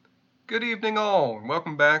Good evening, all, and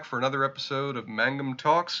welcome back for another episode of Mangum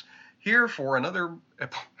Talks. Here for another.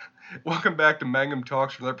 Welcome back to Mangum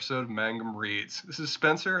Talks for another episode of Mangum Reads. This is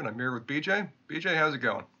Spencer, and I'm here with BJ. BJ, how's it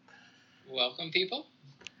going? Welcome, people.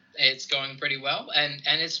 It's going pretty well, and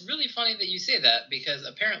it's really funny that you say that because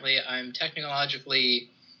apparently I'm technologically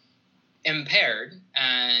impaired,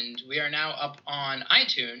 and we are now up on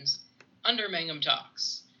iTunes under Mangum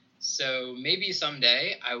Talks. So maybe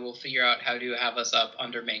someday I will figure out how to have us up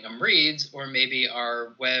under Mangum Reads, or maybe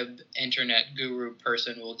our web internet guru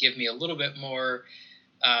person will give me a little bit more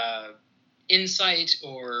insight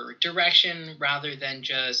or direction rather than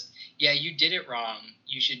just, yeah, you did it wrong,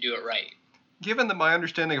 you should do it right. Given that my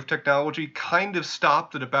understanding of technology kind of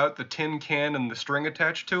stopped at about the tin can and the string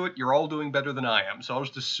attached to it, you're all doing better than I am, so I'll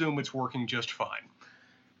just assume it's working just fine.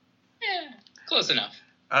 Yeah, close enough.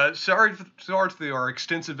 Sorry to our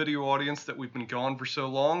extensive video audience that we've been gone for so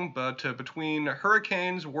long, but between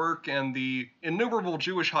hurricanes, work, and the innumerable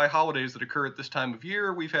Jewish high holidays that occur at this time of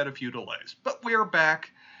year, we've had a few delays. But we are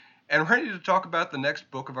back and ready to talk about the next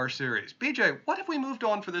book of our series. BJ, what have we moved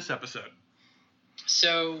on for this episode?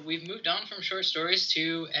 So we've moved on from short stories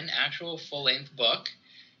to an actual full-length book.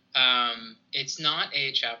 It's not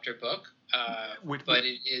a chapter book, but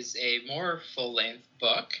it is a more full-length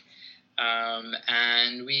book.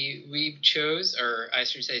 And we chose, or I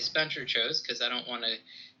should say Spencer chose, because I don't want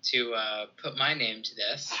to put my name to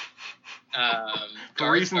this.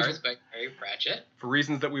 Guards by Terry Pratchett. For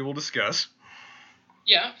reasons that we will discuss.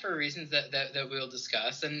 Yeah, for reasons that we'll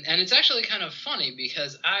discuss. And it's actually kind of funny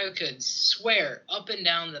because I could swear up and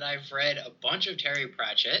down that I've read a bunch of Terry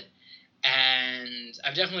Pratchett. And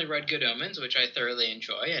I've definitely read Good Omens, which I thoroughly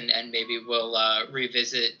enjoy. And maybe we'll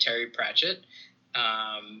revisit Terry Pratchett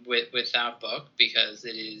with that book because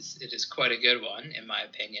it is quite a good one in my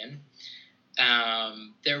opinion.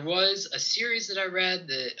 There was a series that I read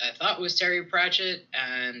that I thought was Terry Pratchett,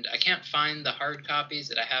 and I can't find the hard copies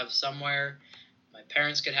that I have somewhere. My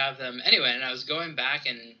parents could have them anyway, and I was going back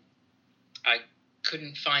and I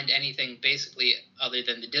couldn't find anything basically other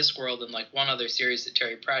than the Discworld and like one other series that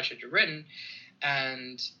Terry Pratchett had written,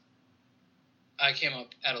 and I came up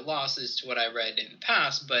at a loss as to what I read in the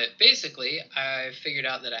past, but basically I figured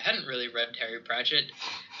out that I hadn't really read Terry Pratchett,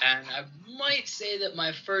 and I might say that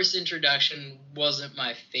my first introduction wasn't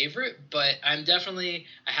my favorite, but I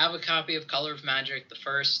have a copy of Color of Magic, the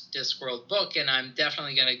first Discworld book, and I'm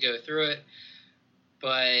definitely going to go through it,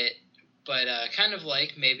 but kind of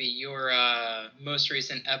like maybe your most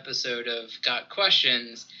recent episode of Got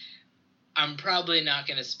Questions, I'm probably not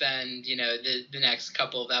going to spend, the next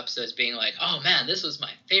couple of episodes being like, oh man, this was my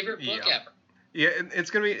favorite book ever. Yeah, it's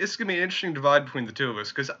gonna be an interesting divide between the two of us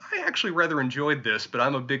because I actually rather enjoyed this, but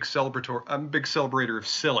I'm a big celebrator of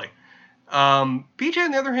silly. BJ,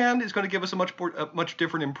 on the other hand, is going to give us a much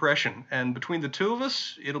different impression, and between the two of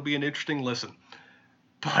us, it'll be an interesting listen.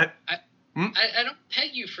 But I don't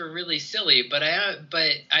peg you for really silly, but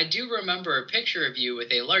I do remember a picture of you with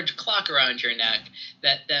a large clock around your neck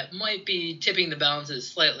that might be tipping the balances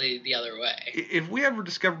slightly the other way. If we ever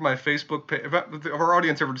discover my Facebook page, if our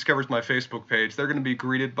audience ever discovers my Facebook page, they're going to be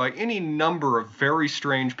greeted by any number of very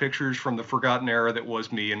strange pictures from the forgotten era that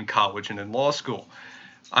was me in college and in law school.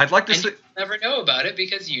 I'd like to say... you'll never know about it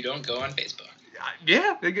because you don't go on Facebook.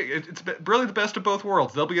 Yeah, it's really the best of both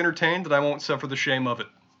worlds. They'll be entertained and I won't suffer the shame of it.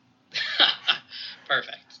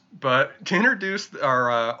 Perfect. But to introduce our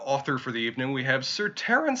author for the evening, we have Sir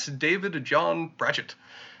Terence David John Pratchett.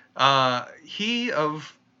 He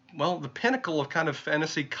of, the pinnacle of kind of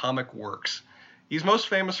fantasy comic works. He's most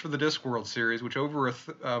famous for the Discworld series, which over a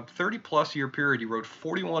 30-plus year period, he wrote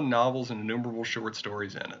 41 novels and innumerable short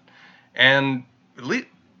stories in it. And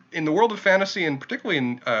in the world of fantasy, and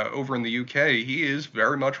particularly over in the UK, he is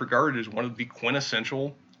very much regarded as one of the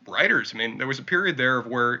quintessential writers. I mean, there was a period there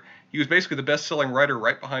where he was basically the best-selling writer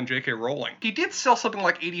right behind J.K. Rowling. He did sell something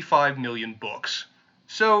like 85 million books.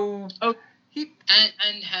 So...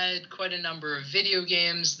 And had quite a number of video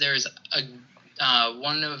games. There's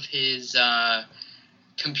one of his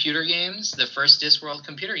computer games, the first Discworld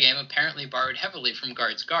computer game, apparently borrowed heavily from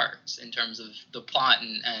Guards in terms of the plot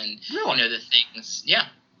and really? The things. Yeah.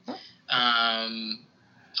 Huh?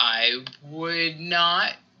 I would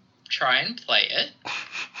not try and play it.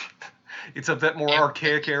 It's of that more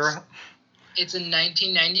archaic era? It's a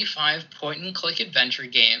 1995 point-and-click adventure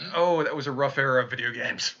game. Oh, that was a rough era of video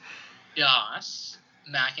games. DOS,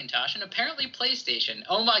 Macintosh, and apparently PlayStation.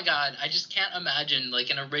 Oh my god, I just can't imagine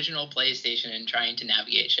like an original PlayStation and trying to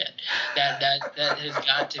navigate shit. That has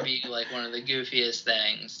got to be like one of the goofiest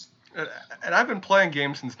things. And I've been playing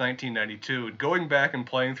games since 1992, and going back and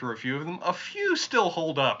playing through a few of them, a few still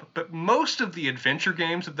hold up, but most of the adventure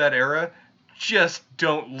games of that era just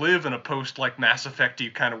don't live in a post like Mass Effect-y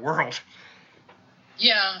kind of world.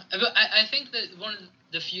 Yeah, but I think that one of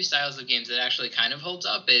the few styles of games that actually kind of holds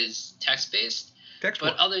up is text-based.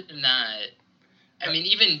 But other than that, I mean,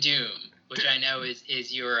 even Doom, which I know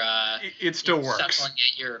is your it still works. Suckling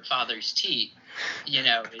at your father's teeth, you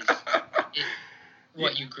know, is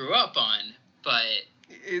what you grew up on. But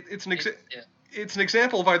it's an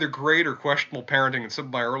example of either great or questionable parenting, and some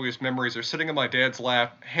of my earliest memories are sitting in my dad's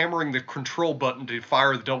lap, hammering the control button to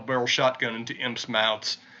fire the double-barrel shotgun into imps'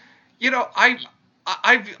 mouths. You know, I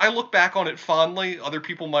look back on it fondly. Other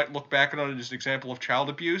people might look back on it as an example of child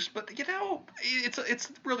abuse, but you know, it's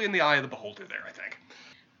really in the eye of the beholder there, I think.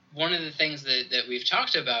 One of the things that we've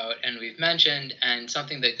talked about and we've mentioned, and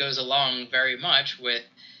something that goes along very much with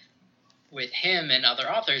him and other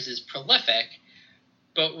authors, is prolific.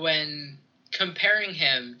 But when comparing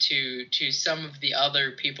him to some of the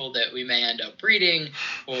other people that we may end up reading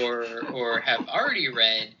or have already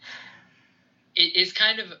read, it's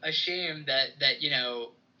kind of a shame that you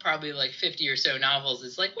know, probably like 50 or so novels,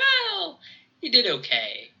 it's like, well, he did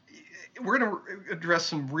okay. We're going to address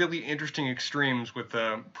some really interesting extremes with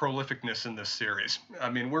prolificness in this series. I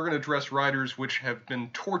mean, we're going to address writers which have been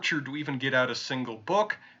tortured to even get out a single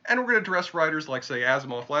book, and we're going to address writers like, say,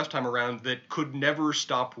 Asimov last time around that could never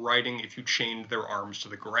stop writing if you chained their arms to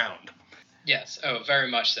the ground. Yes,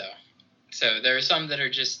 very much so. So there are some that are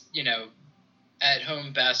just, you know, at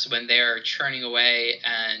home best when they're churning away,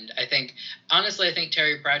 and I think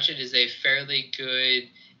Terry Pratchett is a fairly good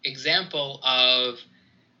example of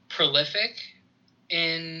prolific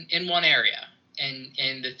in one area, and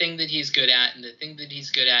the thing that he's good at,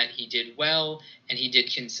 he did well, and he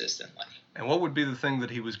did consistently. And what would be the thing that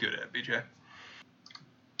he was good at, BJ?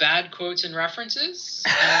 Bad quotes and references,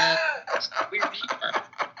 weird humor.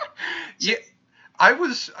 Yeah. I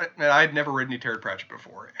had never read any Terry Pratchett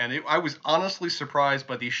before, and I was honestly surprised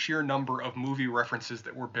by the sheer number of movie references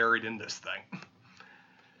that were buried in this thing.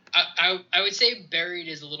 I would say buried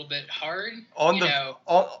is a little bit hard. A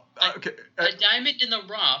diamond in the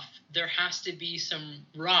rough, there has to be some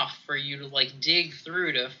rough for you to like dig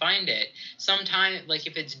through to find it. Sometimes, like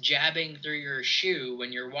if it's jabbing through your shoe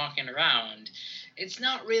when you're walking around, it's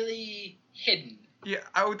not really hidden. Yeah,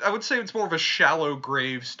 I would say it's more of a shallow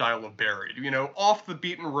grave style of buried. You know, off the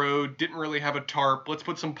beaten road, didn't really have a tarp. Let's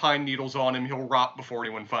put some pine needles on him. He'll rot before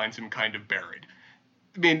anyone finds him, kind of buried.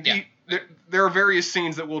 I mean, yeah. There are various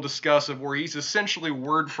scenes that we'll discuss of where he's essentially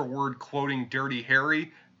word for word quoting Dirty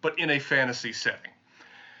Harry, but in a fantasy setting.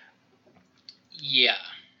 Yeah.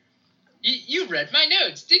 You read my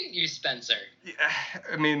notes, didn't you, Spencer? Yeah,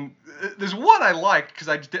 I mean, there's one I liked because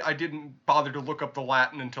I didn't bother to look up the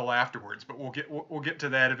Latin until afterwards, but we'll get to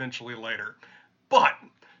that eventually later. But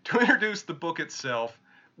to introduce the book itself,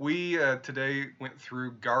 we today went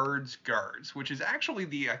through Guards, which is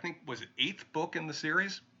actually I think was it 8th book in the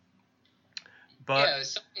series. But, yeah, it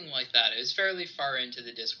was something like that. It was fairly far into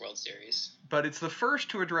the Discworld series. But it's the first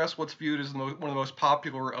to address what's viewed as one of the most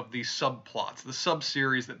popular of the subplots, the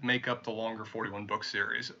sub-series that make up the longer 41-book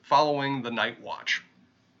series, following the Night Watch,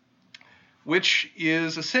 which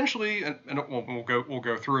is essentially, we'll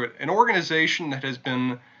go through it, an organization that has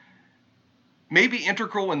been maybe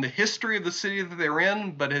integral in the history of the city that they're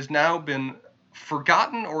in, but has now been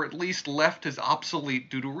forgotten or at least left as obsolete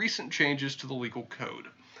due to recent changes to the legal code.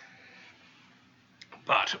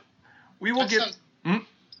 But we will get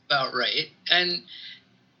about right. And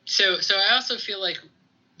so I also feel like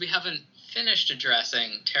we haven't finished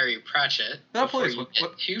addressing Terry Pratchett before you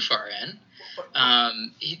get too far in.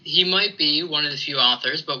 He might be one of the few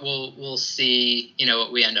authors, but we'll see, you know,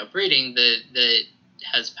 what we end up reading that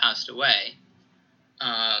has passed away.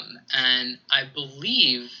 And I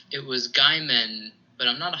believe it was Gaiman, but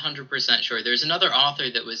I'm not 100% sure. There's another author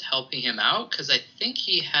that was helping him out because I think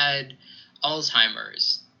he had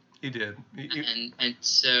Alzheimer's. He did. And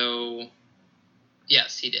so,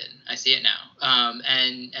 yes, he did. I see it now.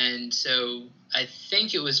 And so I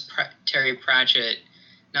think it was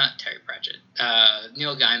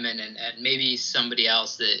Neil Gaiman and maybe somebody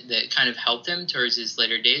else that kind of helped him towards his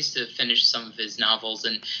later days to finish some of his novels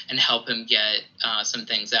and help him get some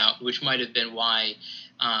things out, which might have been why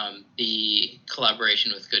the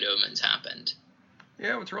collaboration with Good Omens happened.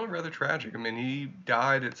 Yeah, it's really rather tragic. I mean, he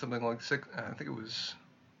died at something like I think it was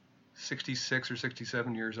 66 or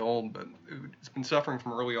 67 years old, but it's been suffering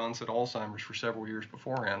from early onset Alzheimer's for several years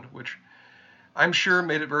beforehand, which I'm sure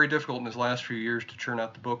made it very difficult in his last few years to churn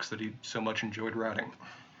out the books that he so much enjoyed writing.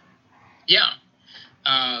 Yeah.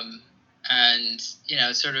 and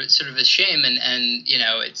sort of a shame, and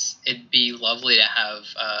it'd be lovely to have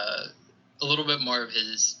a little bit more of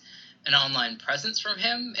an online presence from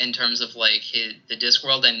him in terms of like the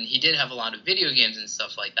Discworld, and he did have a lot of video games and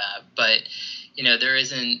stuff like that, but there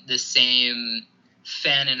isn't the same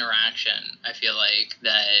fan interaction, I feel like,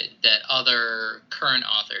 that other current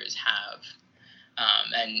authors have.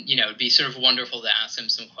 And it'd be sort of wonderful to ask him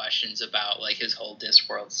some questions about like his whole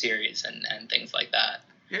Discworld series and things like that.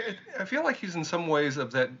 Yeah, I feel like he's in some ways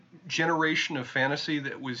of that generation of fantasy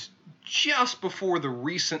that was just before the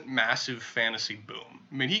recent massive fantasy boom.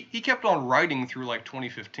 I mean, he kept on writing through like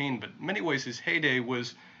 2015, but in many ways his heyday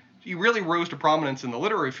he really rose to prominence in the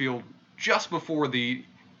literary field just before the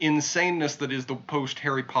insaneness that is the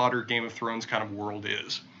post-Harry Potter, Game of Thrones kind of world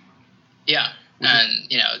is. Yeah, and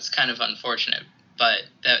it's kind of unfortunate, but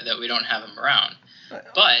that we don't have him around.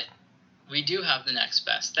 But we do have the next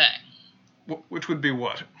best thing. Which would be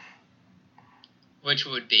what? Which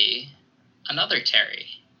would be another Terry.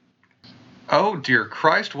 Oh, dear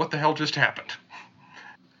Christ, what the hell just happened?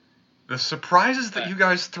 The surprises that you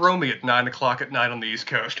guys throw me at 9 o'clock at night on the East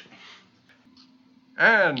Coast.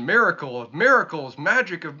 And miracle of miracles,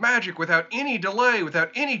 magic of magic, without any delay, without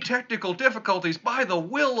any technical difficulties, by the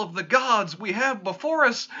will of the gods, we have before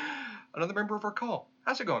us another member of our call.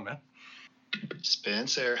 How's it going, man?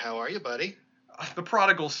 Spencer, how are you, buddy? The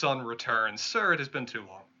prodigal son returns. Sir, it has been too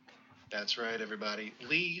long. That's right, everybody.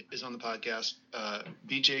 Lee is on the podcast.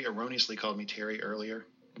 BJ erroneously called me Terry earlier.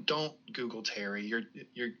 Don't Google Terry.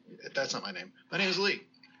 That's not my name. My name is Lee.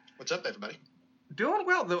 What's up, everybody? Doing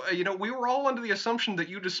well, though. We were all under the assumption that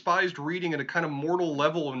you despised reading at a kind of mortal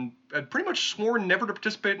level and had pretty much sworn never to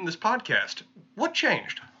participate in this podcast. What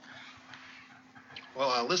changed? Well,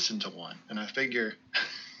 I listened to one, and I figure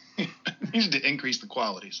I needed to increase the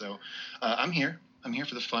quality. So I'm here. I'm here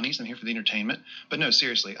for the funnies. I'm here for the entertainment. But no,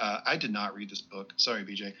 seriously, I did not read this book. Sorry,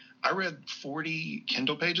 BJ. I read 40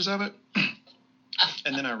 Kindle pages of it,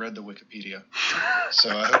 and then I read the Wikipedia.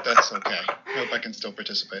 So I hope that's okay. I hope I can still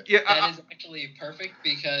participate. Yeah, that is actually perfect,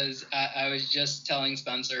 because I was just telling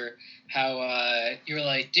Spencer how you were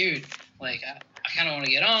like, dude, like, I kind of want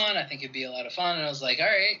to get on. I think it'd be a lot of fun. And I was like, all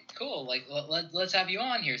right, cool. Like, let's have you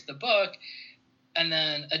on. Here's the book. And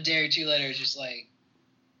then a day or two later, it's just like,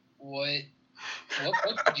 what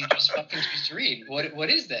book did you just fucking choose to read? What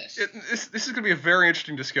is this? This is going to be a very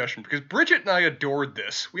interesting discussion, because Bridget and I adored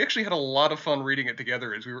this. We actually had a lot of fun reading it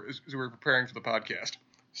together as we were preparing for the podcast.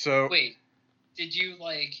 So wait, did you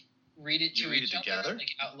like read it to each other,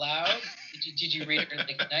 like out loud? Did you read it in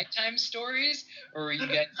like nighttime stories, or were you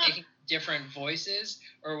guys taking different voices,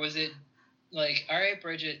 or was it like, all right,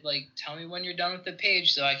 Bridget, like, tell me when you're done with the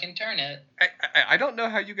page so I can turn it? I don't know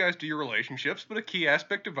how you guys do your relationships, but a key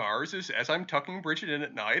aspect of ours is, as I'm tucking Bridget in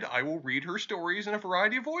at night, I will read her stories in a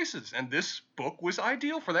variety of voices, and this book was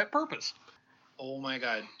ideal for that purpose. Oh my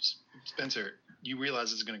God, Spencer, you realize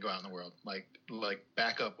this is going to go out in the world. Like,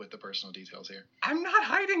 back up with the personal details here. I'm not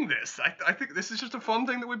hiding this. I think this is just a fun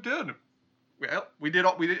thing that we've done. Well,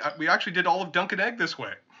 we actually did all of Dunk and Egg this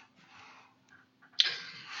way.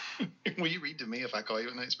 Will you read to me if I call you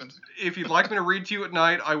at night, Spencer? If you'd like me to read to you at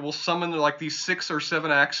night, I will summon like these 6 or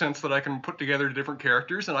 7 accents that I can put together to different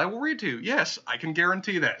characters, and I will read to you. Yes, I can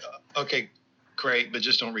guarantee that. Okay, great, but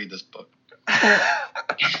just don't read this book. Okay.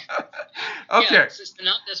 Yeah,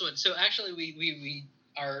 not this one. So actually, we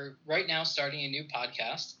are right now starting a new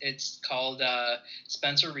podcast. It's called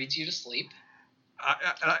Spencer Reads You to Sleep.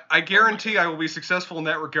 I guarantee I will be successful in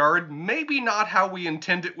that regard. Maybe not how we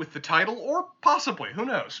intend it with the title, or possibly. Who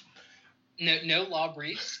knows? No law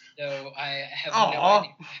briefs, though I have no idea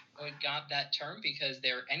how I got that term, because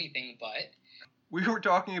they're anything but. We were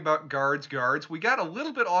talking about guards. We got a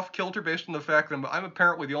little bit off kilter based on the fact that I'm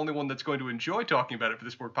apparently the only one that's going to enjoy talking about it for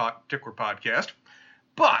this particular podcast.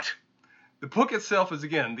 But the book itself is,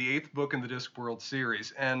 again, the 8th book in the Discworld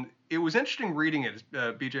series, and it was interesting reading it, as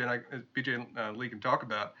BJ and Lee can talk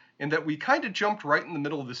about, in that we kind of jumped right in the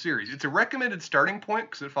middle of the series. It's a recommended starting point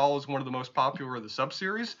because it follows one of the most popular of the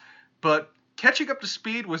sub-series, but catching up to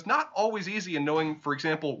speed was not always easy in knowing, for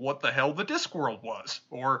example, what the hell the Discworld was,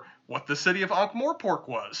 or what the city of Ankh-Morpork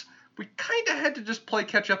was. We kind of had to just play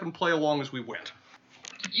catch-up and play along as we went.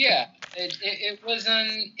 Yeah, it was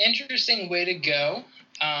an interesting way to go.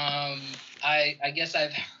 I guess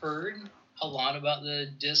I've heard a lot about the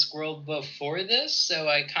Discworld before this, so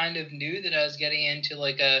I kind of knew that I was getting into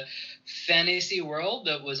like a fantasy world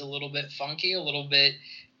that was a little bit funky, a little bit,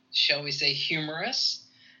 shall we say, humorous.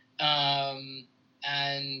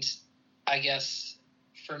 And I guess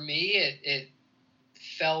for me, it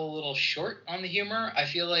fell a little short on the humor. I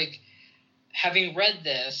feel like having read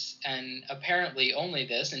this, and apparently only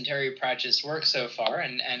this, in Terry Pratchett's work so far,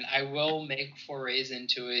 and I will make forays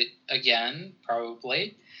into it again,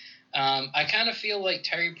 probably, I kind of feel like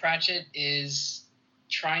Terry Pratchett is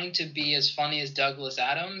trying to be as funny as Douglas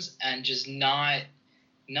Adams and just not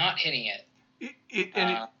hitting it.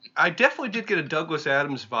 I definitely did get a Douglas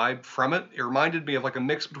Adams vibe from it. It reminded me of like a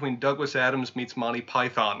mix between Douglas Adams meets Monty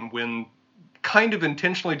Python, when kind of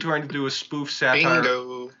intentionally trying to do a spoof satire.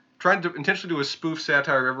 Bingo. Trying to intentionally do a spoof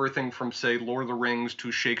satire of everything from, say, Lord of the Rings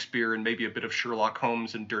to Shakespeare and maybe a bit of Sherlock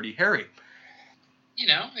Holmes and Dirty Harry.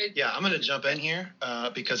 Yeah, I'm going to jump in here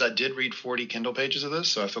because I did read 40 Kindle pages of this,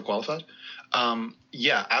 so I feel qualified.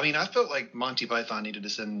 Yeah, I mean, I felt like Monty Python needed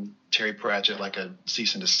to send Terry Pratchett like a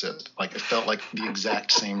cease and desist. Like, it felt like the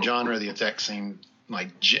exact same genre, the exact same, like,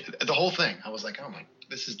 the whole thing. I was like, oh my,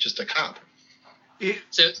 this is just a cop.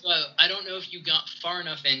 So I don't know if you got far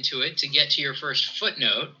enough into it to get to your first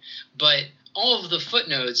footnote, but all of the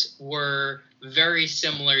footnotes were very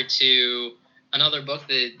similar to another book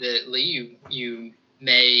that Lee, you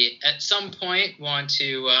may at some point want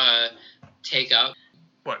to take up.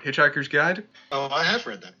 What, Hitchhiker's Guide? Oh, I have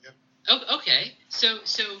read that, yeah. Oh, okay. So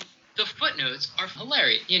the footnotes are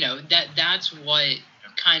hilarious. That's what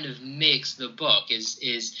kind of makes the book is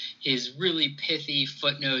his really pithy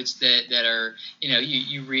footnotes that are,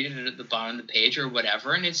 you read it at the bottom of the page or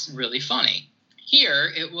whatever, and it's really funny.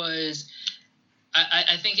 Here it was,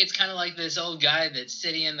 I think it's kind of like this old guy that's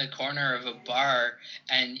sitting in the corner of a bar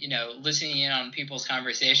and, listening in on people's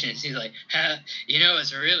conversations. He's like,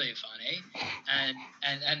 it's really funny.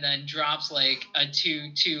 And then drops like a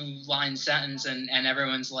two line sentence and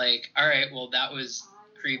everyone's like, all right, well, that was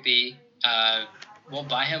creepy. We'll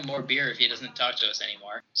buy him more beer if he doesn't talk to us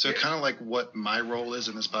anymore. So kind of like what my role is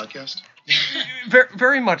in this podcast? Very,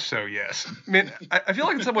 very much so, yes. I mean, I feel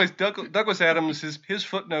like in some ways Douglas Adams, his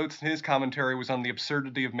footnotes and his commentary was on the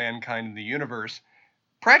absurdity of mankind and the universe.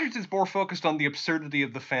 Pratchett is more focused on the absurdity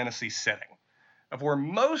of the fantasy setting, of where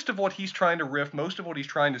most of what he's trying to riff, most of what he's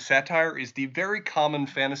trying to satire is the very common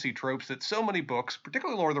fantasy tropes that so many books,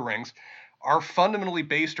 particularly Lord of the Rings, are fundamentally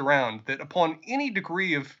based around, that upon any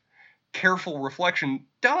degree of careful reflection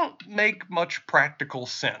don't make much practical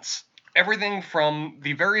sense. Everything from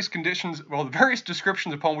the various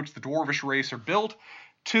descriptions upon which the dwarvish race are built,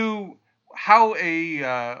 to how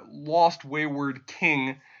a lost, wayward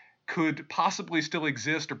king could possibly still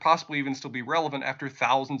exist or possibly even still be relevant after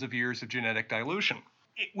thousands of years of genetic dilution.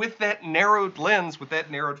 With that narrowed lens, with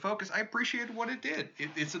that narrowed focus, I appreciated what it did.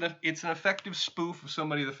 It's an effective spoof of so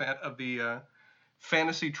many of the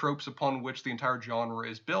fantasy tropes upon which the entire genre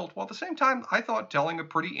is built, while at the same time, I thought telling a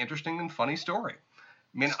pretty interesting and funny story.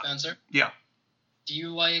 I mean, Spencer? Yeah. Do you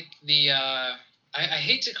like the, I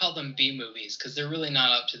hate to call them B movies, because they're really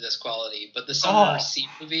not up to this quality, but the summer C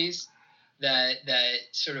movies that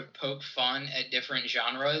sort of poke fun at different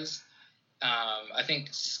genres? I think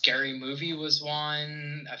Scary Movie was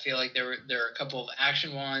one. I feel like there are a couple of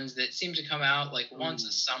action ones that seem to come out like once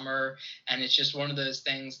a summer, and it's just one of those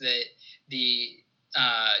things that the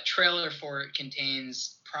trailer for it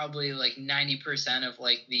contains probably like 90% of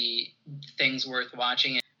like the things worth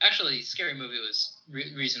watching. Actually, Scary Movie was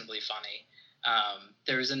reasonably funny.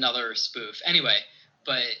 There was another spoof anyway,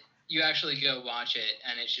 but you actually go watch it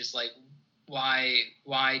and it's just like, why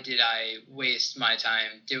did I waste my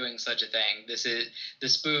time doing such a thing? This is the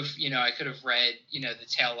spoof. I could have read, the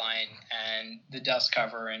tail line and the dust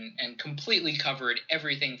cover and completely covered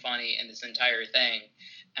everything funny in this entire thing.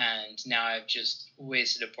 And now I've just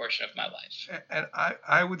wasted a portion of my life. And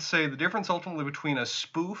I would say the difference ultimately between a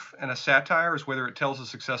spoof and a satire is whether it tells a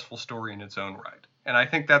successful story in its own right. And I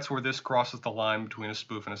think that's where this crosses the line between a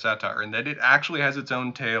spoof and a satire, in that it actually has its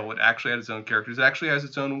own tale, it actually has its own characters, it actually has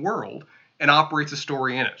its own world, and operates a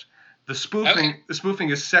story in it. The spoofing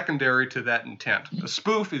is secondary to that intent. A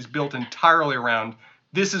spoof is built entirely around,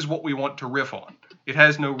 this is what we want to riff on. It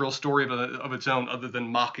has no real story of its own other than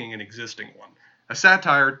mocking an existing one. A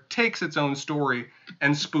satire takes its own story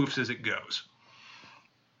and spoofs as it goes.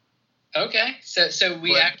 Okay, so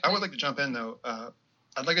I would like to jump in though.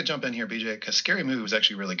 I'd like to jump in here, BJ, because Scary Movie was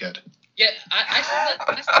actually really good. Yeah, I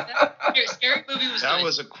said that. Here, Scary Movie was. That good.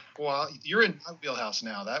 was a quality. You're in my wheelhouse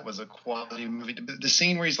now. That was a quality movie. The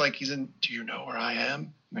scene where he's in. Do you know where I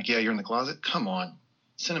am? Like, yeah, you're in the closet. Come on,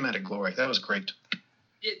 cinematic glory. That was great.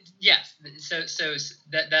 Yes, so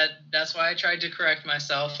that's why I tried to correct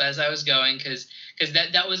myself as I was going, because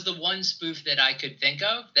that was the one spoof that I could think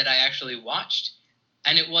of that I actually watched,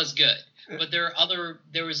 and it was good. But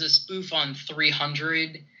there was a spoof on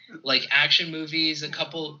 300 like action movies, a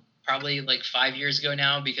couple probably like 5 years ago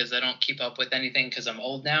now, because I don't keep up with anything because I'm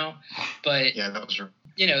old now. But yeah, that was true.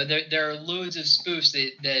 there are loads of spoofs.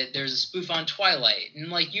 That there's a spoof on Twilight, and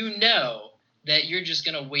like that you're just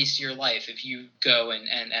gonna waste your life if you go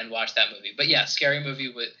and watch that movie. But yeah, Scary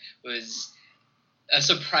Movie was a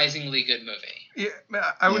surprisingly good movie. Yeah,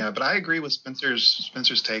 but I agree with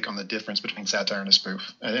Spencer's take on the difference between satire and a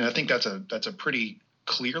spoof, and I think that's a pretty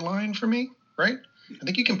clear line for me, right? I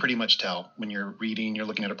think you can pretty much tell when you're reading, you're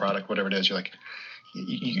looking at a product, whatever it is. You're like,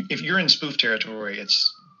 if you're in spoof territory,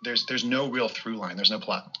 there's no real through line, there's no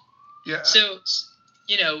plot. Yeah. So,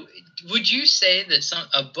 would you say that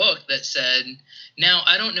a book that said, "Now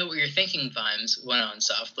I don't know what you're thinking," Vimes went on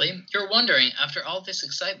softly. "You're wondering, after all this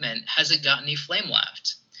excitement, has it got any flame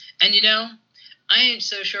left?" And I ain't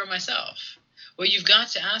so sure myself. What you've got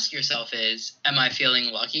to ask yourself is, am I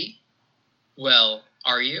feeling lucky? Well,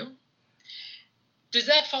 are you? Does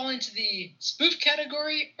that fall into the spoof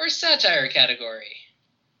category or satire category?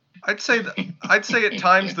 I'd say at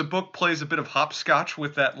times the book plays a bit of hopscotch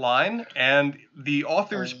with that line, and the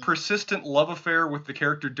author's persistent love affair with the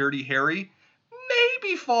character Dirty Harry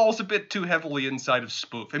maybe falls a bit too heavily inside of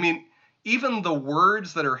spoof. I mean, even the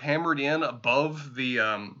words that are hammered in above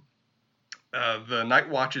the Night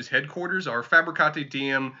Watch's headquarters are Fabricate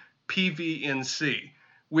Diem PVNC,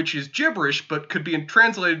 which is gibberish but could be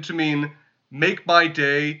translated to mean make my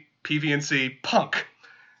day PVNC punk.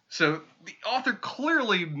 So the author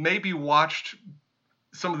clearly maybe watched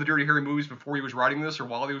some of the Dirty Harry movies before he was writing this or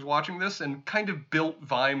while he was watching this and kind of built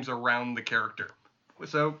Vimes around the character.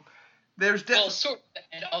 So there's well, sort of,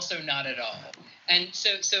 and also not at all. And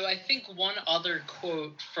so I think one other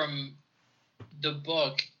quote from the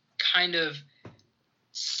book kind of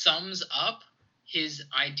sums up his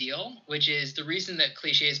ideal, which is the reason that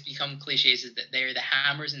cliches become cliches is that they are the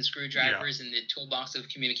hammers and screwdrivers in the toolbox of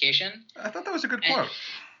communication. I thought that was a good quote.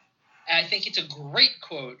 I think it's a great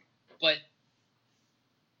quote, but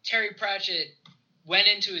Terry Pratchett went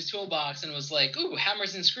into his toolbox and was like, "Ooh,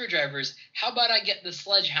 hammers and screwdrivers. How about I get the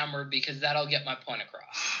sledgehammer because that'll get my point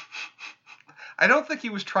across?" I don't think he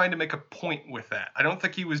was trying to make a point with that. I don't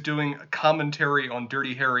think he was doing a commentary on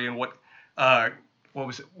Dirty Harry and what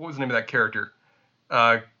was the name of that character?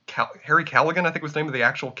 Harry Callaghan, I think was the name of the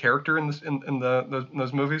actual character in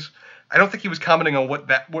those movies. I don't think he was commenting on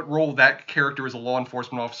what role that character as a law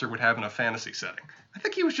enforcement officer would have in a fantasy setting. I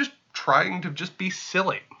think he was just trying to just be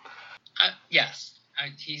silly. Yes,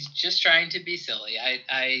 he's just trying to be silly.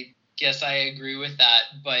 I guess I agree with that.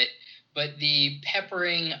 But the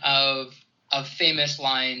peppering of famous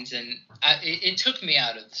lines and it took me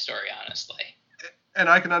out of the story, honestly. And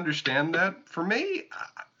I can understand that. For me,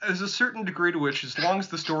 there's a certain degree to which, as long as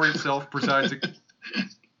the story itself presides.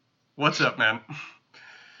 What's up, man?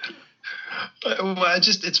 Well,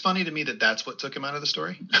 it's funny to me that's what took him out of the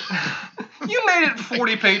story. You made it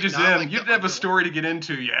 40 pages in. You didn't have a story to get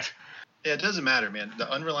into yet. Yeah, it doesn't matter, man. The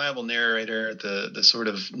unreliable narrator, the sort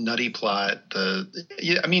of nutty plot,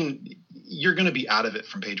 you're going to be out of it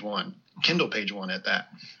from page 1. Kindle page 1 at that.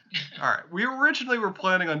 All right. We originally were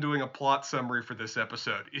planning on doing a plot summary for this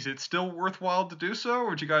episode. Is it still worthwhile to do so, or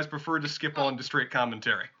would you guys prefer to skip on to straight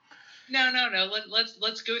commentary? No.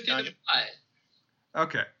 Let's go through the plot.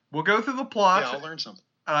 Okay. We'll go through the plot. Yeah, I'll learn something.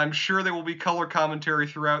 I'm sure there will be color commentary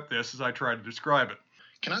throughout this as I try to describe it.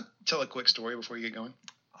 Can I tell a quick story before you get going?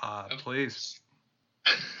 Please.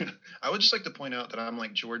 I would just like to point out that I'm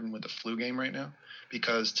like Jordan with the flu game right now,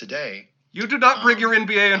 because today... You do not bring your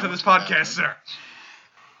NBA into this podcast, sir.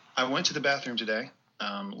 I went to the bathroom today,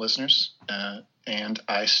 listeners, and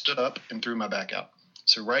I stood up and threw my back out.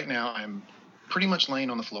 So right now I'm pretty much laying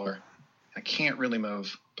on the floor. I can't really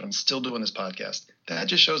move, but I'm still doing this podcast. That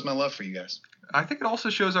just shows my love for you guys. I think it also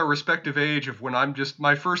shows our respective age of when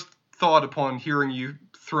my first thought upon hearing you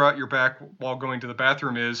throw out your back while going to the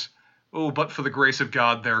bathroom is, oh, but for the grace of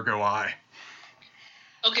God, there go I.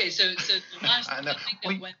 Okay, so the last thing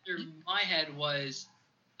that went through my head was,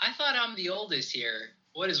 I thought I'm the oldest here.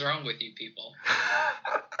 What is wrong with you people?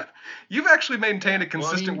 You've actually maintained a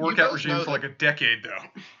consistent workout regime for like a decade,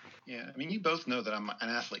 though. Yeah, you both know that I'm an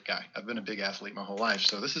athlete guy. I've been a big athlete my whole life,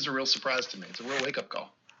 so this is a real surprise to me. It's a real wake-up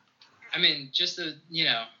call. Just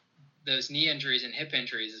those knee injuries and hip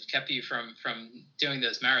injuries have kept you from doing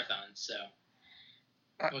those marathons, so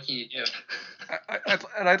what can you do?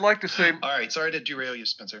 And I'd like to say... All right, sorry to derail you,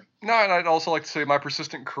 Spencer. No, and I'd also like to say my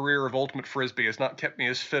persistent career of Ultimate Frisbee has not kept me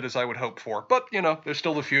as fit as I would hope for, but, there's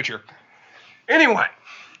still the future. Anyway...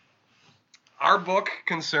 Our book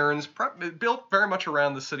built very much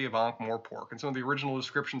around the city of Ankh-Morpork, and some of the original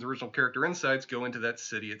descriptions, original character insights go into that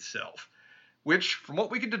city itself, which, from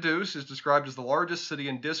what we can deduce, is described as the largest city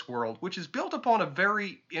in Discworld, which is built upon a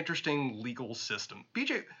very interesting legal system.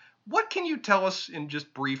 BJ, what can you tell us in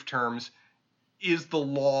just brief terms is the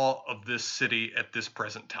law of this city at this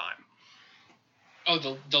present time? Oh,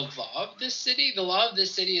 the law of this city? The law of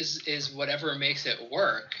this city is whatever makes it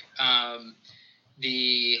work.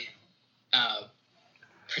 The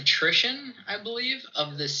patrician, I believe,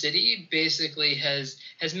 of the city basically has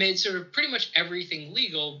made sort of pretty much everything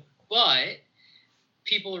legal, but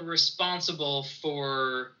people are responsible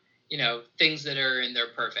for, things that are in their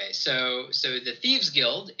purvey. So the Thieves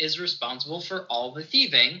Guild is responsible for all the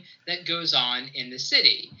thieving that goes on in the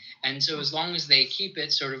city. And so as long as they keep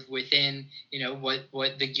it sort of within,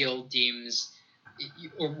 what the guild deems,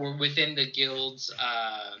 or within the guild's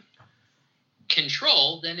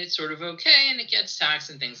control, then it's sort of okay, and it gets taxed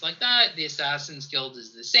and things like that. The Assassin's Guild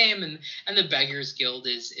is the same, and the Beggars Guild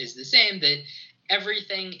is the same, that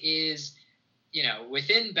everything is,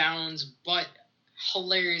 within bounds, but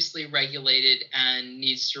hilariously regulated and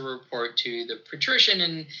needs to report to the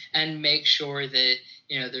patrician and make sure that,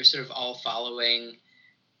 they're sort of all following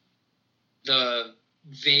the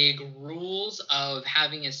vague rules of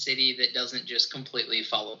having a city that doesn't just completely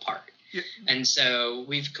fall apart. Yeah. And so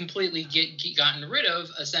we've completely gotten rid of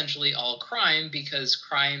essentially all crime, because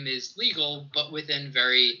crime is legal, but within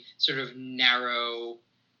very sort of narrow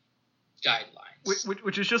guidelines.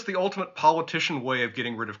 Which is just the ultimate politician way of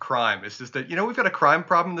getting rid of crime. Is that, we've got a crime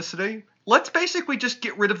problem in the city. Let's basically just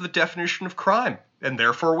get rid of the definition of crime, and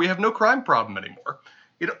therefore we have no crime problem anymore.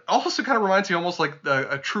 It also kind of reminds me almost like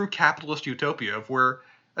a true capitalist utopia, of where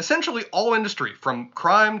essentially all industry, from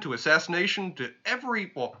crime to assassination to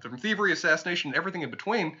from thievery, assassination, everything in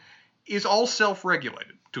between, is all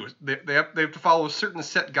self-regulated. They have to follow certain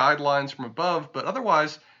set guidelines from above, but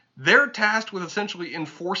otherwise they're tasked with essentially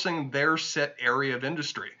enforcing their set area of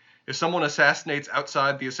industry. If someone assassinates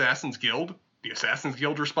outside the Assassin's Guild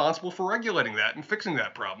is responsible for regulating that and fixing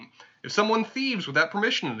that problem. If someone thieves without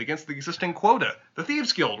permission and against the existing quota, the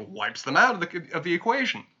Thieves Guild wipes them out of the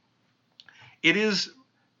equation. It is,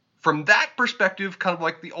 from that perspective, kind of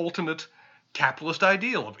like the ultimate capitalist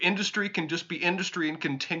ideal of industry can just be industry and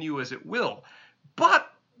continue as it will. But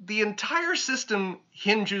the entire system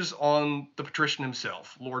hinges on the patrician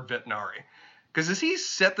himself, Lord Vetinari. Because as he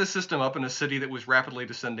set the system up in a city that was rapidly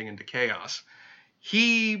descending into chaos,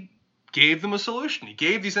 he gave them a solution. He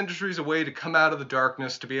gave these industries a way to come out of the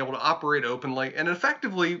darkness, to be able to operate openly, and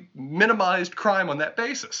effectively minimized crime on that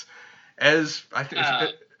basis. As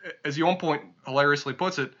you one point hilariously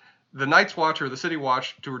puts it, the Night's Watch or the City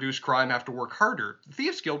Watch, to reduce crime, have to work harder. The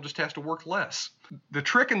Thieves Guild just has to work less. The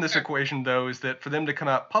trick in this equation, though, is that for them to come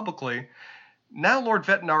out publicly, now Lord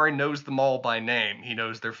Vetinari knows them all by name. He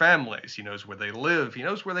knows their families. He knows where they live. He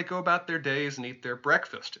knows where they go about their days and eat their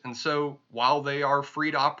breakfast. And so, while they are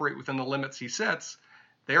free to operate within the limits he sets,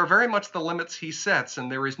 they are very much the limits he sets, and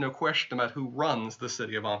there is no question about who runs the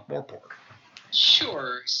city of Ankh-Morpork.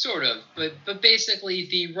 Sure, sort of, but basically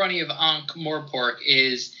the running of Ankh-Morpork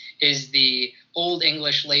is the old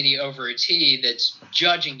English lady over tea that's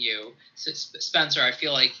judging you. So, Spencer, I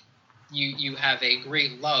feel like you have a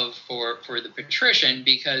great love for the patrician,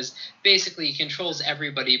 because basically he controls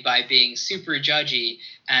everybody by being super judgy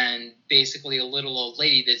and basically a little old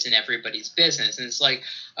lady that's in everybody's business. And it's like,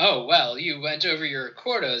 oh, well, you went over your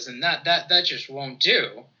quotas and that just won't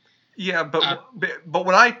do. Yeah, but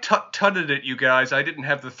when I tutted at you guys, I didn't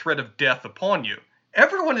have the threat of death upon you.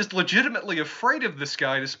 Everyone is legitimately afraid of this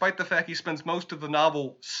guy, despite the fact he spends most of the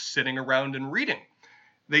novel sitting around and reading.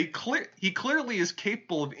 He clearly is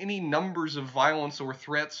capable of any numbers of violence or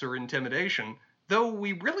threats or intimidation, though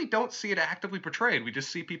we really don't see it actively portrayed. We just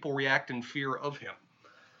see people react in fear of him.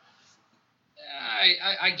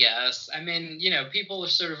 I guess. I mean, people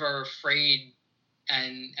sort of are afraid,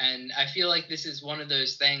 and I feel like this is one of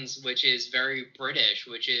those things which is very British,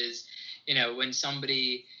 which is, when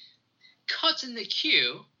somebody cuts in the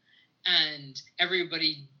queue and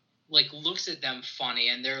everybody looks at them funny,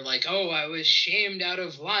 and they're like, oh, I was shamed out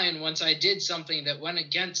of line once I did something that went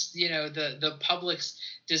against the public's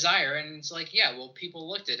desire. And it's like, yeah, well, people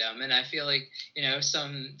looked at him, and I feel like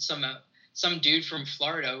some dude from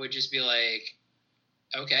Florida would just be like,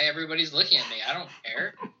 okay, everybody's looking at me, I don't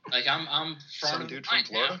care, I'm some dude from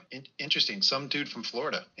Florida. Interesting. Some dude from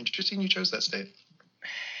Florida. Interesting you chose that state.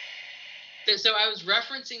 So I was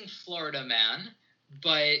referencing Florida Man,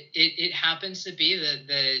 but it happens to be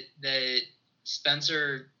that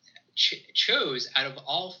Spencer chose, out of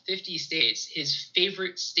all 50 states, his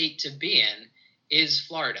favorite state to be in is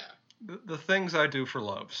Florida. The things I do for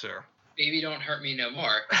love, sir. Baby, don't hurt me no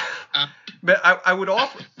more. But I would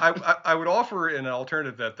offer an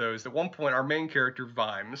alternative that, though, is at one point our main character,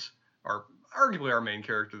 Vimes, or arguably our main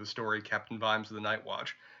character of the story, Captain Vimes of the Night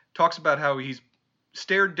Watch, talks about how he's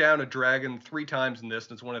stared down a dragon 3 times in this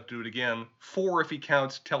and doesn't want to have to do it again. 4 if he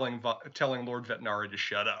counts telling Lord Vetinari to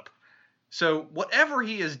shut up. So whatever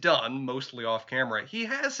he has done, mostly off camera, he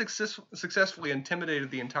has successfully intimidated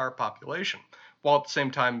the entire population, while at the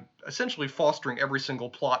same time essentially fostering every single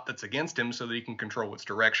plot that's against him so that he can control its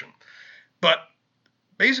direction. But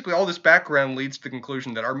basically all this background leads to the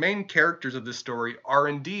conclusion that our main characters of this story are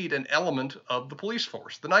indeed an element of the police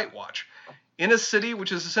force, the Night Watch, in a city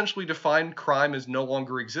which has essentially defined crime as no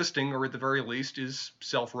longer existing, or at the very least is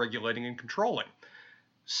self-regulating and controlling.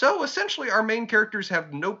 So essentially our main characters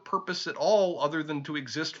have no purpose at all other than to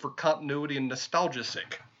exist for continuity and nostalgia's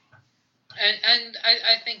sake. And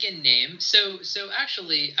I think in name, so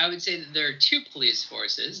actually I would say that there are 2 police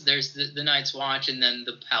forces. There's the Night's Watch and then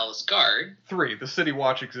the Palace Guard. 3. The City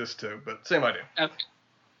Watch exists too, but same idea. Okay.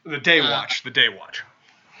 The Day Watch. The Day Watch.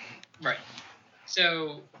 Right.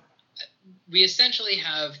 So we essentially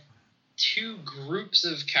have 2 groups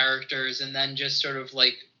of characters and then just sort of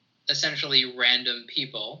like essentially random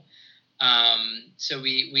people. So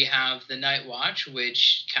we have the Night Watch,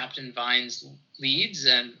 which Captain Vines leads,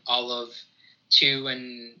 and all of 2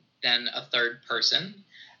 and then a 3rd person.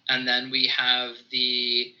 And then we have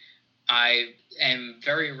I am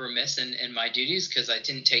very remiss in my duties because I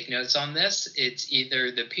didn't take notes on this. It's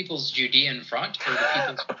either the People's Judean Front or the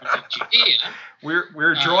People's Front of Judea.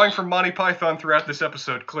 We're drawing from Monty Python throughout this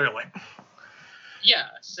episode, clearly. Yeah,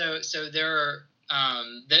 so there are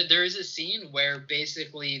there is a scene where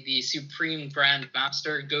basically the Supreme Grand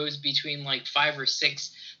Master goes between like 5 or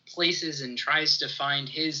 6 places and tries to find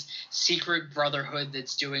his secret brotherhood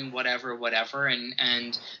that's doing whatever,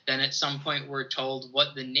 and then at some point we're told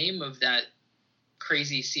what the name of that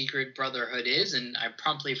crazy secret brotherhood is, and I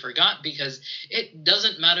promptly forgot because it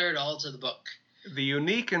doesn't matter at all to the book. The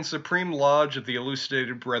unique and supreme lodge of the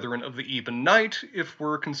elucidated brethren of the Ebon Night, if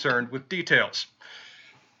we're concerned with details.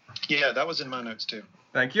 Yeah, that was in my notes too.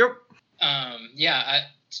 Thank you.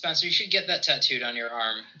 Spencer, you should get that tattooed on your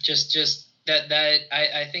arm. Just that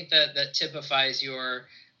I think that typifies your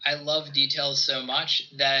I love details so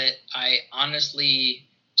much that I honestly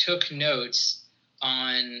took notes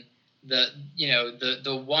on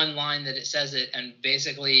the one line that it says it and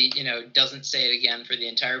basically, doesn't say it again for the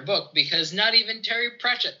entire book because not even Terry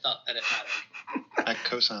Pratchett thought that it mattered. I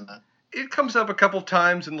co-sign that. It comes up a couple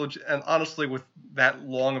times, and honestly, with that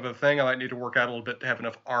long of a thing, I might need to work out a little bit to have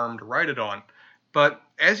enough arm to write it on. But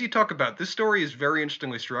as you talk about, this story is very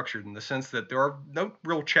interestingly structured in the sense that there are no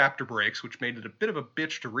real chapter breaks, which made it a bit of a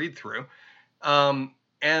bitch to read through. And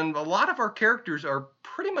a lot of our characters are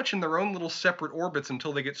pretty much in their own little separate orbits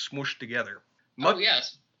until they get smooshed together. Oh,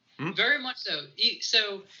 yes. Very much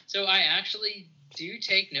so. So I actually do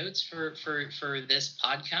take notes for this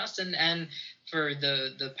podcast and for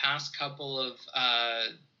the past couple of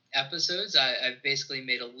episodes, I've basically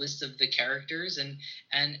made a list of the characters,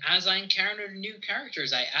 and as I encountered new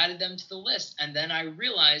characters, I added them to the list, and then I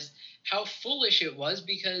realized how foolish it was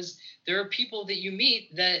because there are people that you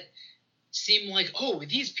meet that seem like, oh,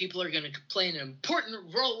 these people are going to play an important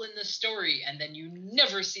role in the story, and then you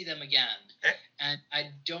never see them again. And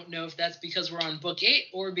I don't know if that's because we're on book 8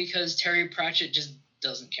 or because Terry Pratchett just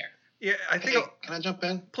doesn't care. Yeah, I think. Hey, can I jump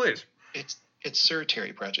in? Please. It's Sir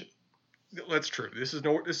Terry Pratchett. That's true. This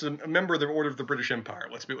is a member of the Order of the British Empire.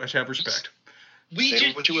 Let's have respect.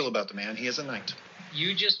 Say what you will about the man. He is a knight.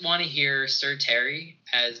 You just want to hear Sir Terry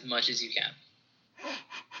as much as you can.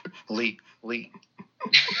 Lee.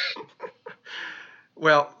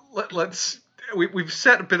 Well, we've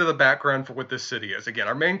set a bit of the background for what this city is. Again,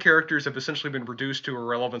 our main characters have essentially been reduced to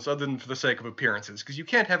irrelevance other than for the sake of appearances, because you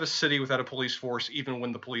can't have a city without a police force, even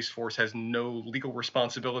when the police force has no legal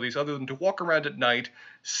responsibilities other than to walk around at night,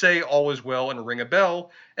 say all is well and ring a bell,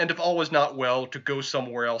 and if all is not well, to go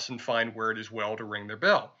somewhere else and find where it is well to ring their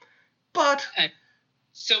bell. But and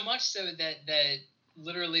so much so that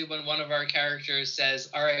literally when one of our characters says,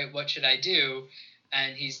 all right, what should I do?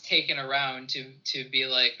 And he's taken around to be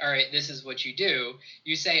like, all right, this is what you do.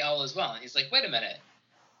 You say all is well. And he's like, wait a minute.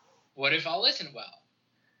 What if all isn't well?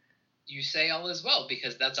 You say all is well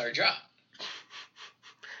because that's our job.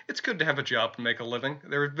 It's good to have a job to make a living.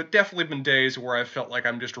 There have definitely been days where I felt like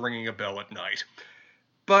I'm just ringing a bell at night.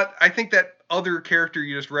 But I think that other character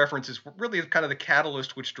you just referenced is really kind of the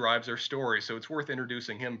catalyst which drives our story, so it's worth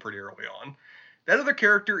introducing him pretty early on. That other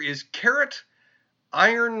character is Carrot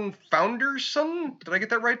Iron Founderson? Did I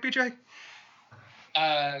get that right, BJ?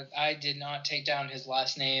 I did not take down his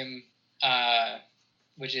last name,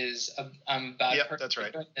 which is I'm about. Yep, that's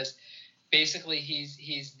right. This. Basically,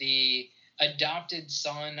 he's the adopted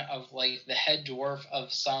son of like the head dwarf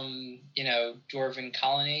of some dwarven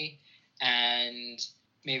colony, and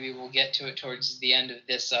maybe we'll get to it towards the end of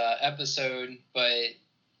this episode, but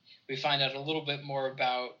we find out a little bit more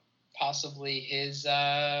about possibly his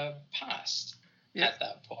past at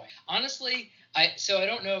that point. Honestly, I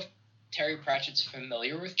don't know if Terry Pratchett's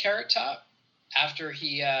familiar with Carrot Top after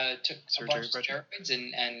he took a bunch of steroids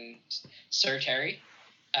and Sir Terry.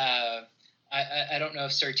 I don't know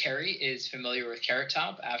if Sir Terry is familiar with Carrot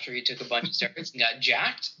Top after he took a bunch of steroids and got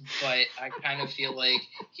jacked, but I kind of feel like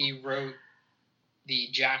he wrote the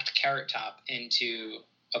jacked Carrot Top into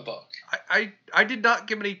a book. I did not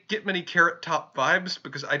get many Carrot Top vibes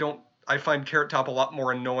because I find Carrot Top a lot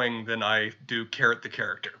more annoying than I do Carrot the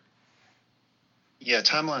character. Yeah,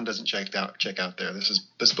 timeline doesn't check out there.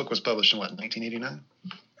 This book was published in what, 1989?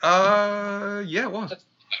 Yeah, it was. That's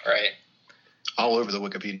right. All over the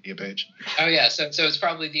Wikipedia page. Oh yeah, so it's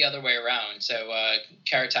probably the other way around. So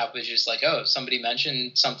Carrot Top was just like, oh, somebody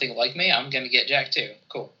mentioned something like me, I'm gonna get jacked too.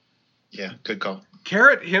 Cool. Yeah, good call.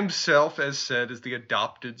 Carrot himself, as said, is the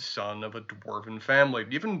adopted son of a dwarven family,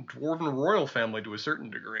 even dwarven royal family to a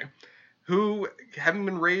certain degree, who, having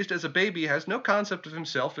been raised as a baby, has no concept of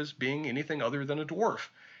himself as being anything other than a dwarf,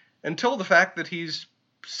 until the fact that he's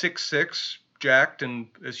 6'6", jacked, and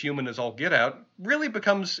as human as all get out, really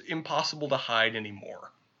becomes impossible to hide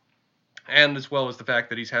anymore. And as well as the fact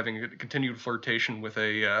that he's having a continued flirtation with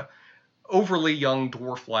a overly young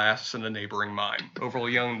dwarf lass in a neighboring mine.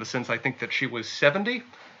 Overly young in the sense I think that she was 70,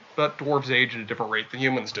 but dwarves age at a different rate than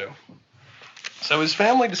humans do. So his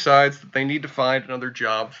family decides that they need to find another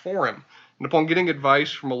job for him. And upon getting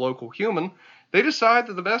advice from a local human, they decide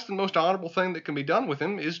that the best and most honorable thing that can be done with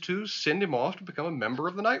him is to send him off to become a member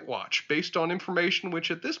of the Night Watch, based on information which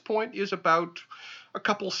at this point is about a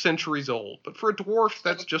couple centuries old. But for a dwarf,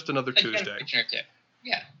 that's just another Tuesday.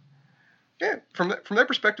 Yeah. Yeah, from their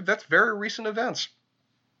perspective, that's very recent events.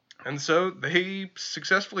 And so they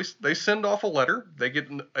send off a letter. They get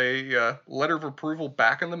a letter of approval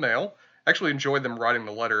back in the mail. I actually enjoyed them writing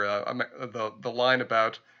the letter. The line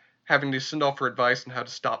about having to send off for advice on how to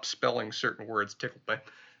stop spelling certain words tickled me.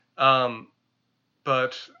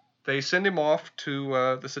 But they send him off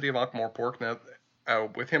to the city of Ankh-Morpork, now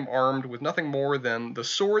with him armed with nothing more than the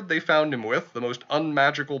sword they found him with, the most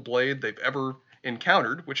unmagical blade they've ever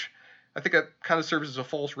encountered, which I think that kind of serves as a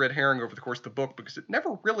false red herring over the course of the book because it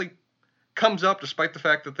never really comes up, despite the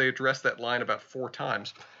fact that they address that line about 4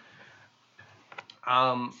 times.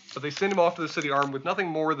 But they send him off to the city armed with nothing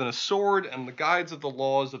more than a sword and the guides of the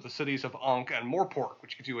laws of the cities of Ankh and Morpork,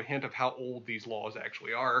 which gives you a hint of how old these laws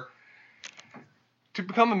actually are, to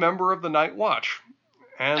become a member of the Night Watch.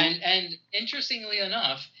 And interestingly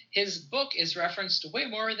enough, his book is referenced way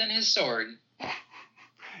more than his sword.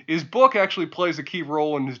 His book actually plays a key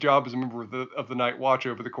role in his job as a member of the Night Watch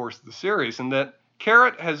over the course of the series, in that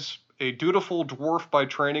Carrot, has a dutiful dwarf by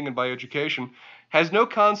training and by education, has no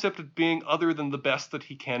concept of being other than the best that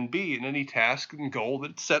he can be in any task and goal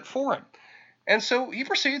that's set for him. And so he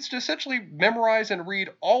proceeds to essentially memorize and read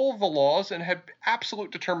all of the laws and have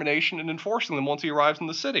absolute determination in enforcing them once he arrives in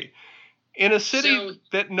the city. In a city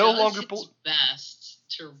that no longer... his best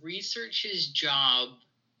to research his job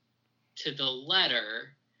to the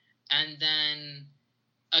letter, and then,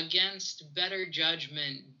 against better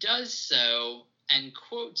judgment, does so and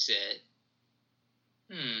quotes it.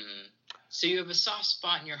 So you have a soft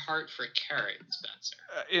spot in your heart for Carrot, Spencer.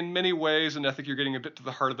 In many ways, and I think you're getting a bit to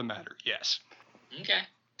the heart of the matter, yes. Okay.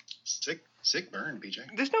 Sick burn, BJ.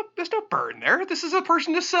 There's no burn there. This is a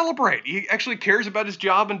person to celebrate. He actually cares about his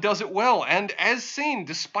job and does it well. And as seen,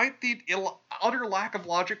 despite the utter lack of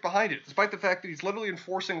logic behind it, despite the fact that he's literally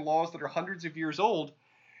enforcing laws that are hundreds of years old,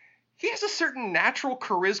 he has a certain natural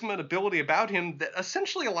charisma and ability about him that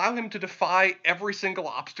essentially allow him to defy every single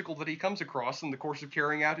obstacle that he comes across in the course of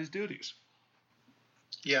carrying out his duties.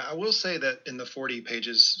 Yeah, I will say that in the 40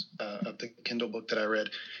 pages of the Kindle book that I read,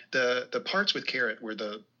 the parts with Carrot were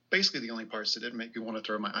basically the only parts that didn't make me want to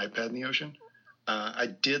throw my iPad in the ocean. I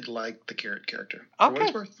did like the Carrot character. For what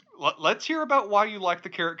it's worth. Let's hear about why you like the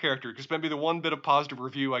Carrot character, because maybe the one bit of positive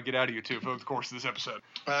review I get out of you two over the course of this episode.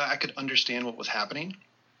 I could understand what was happening.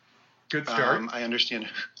 Good start. I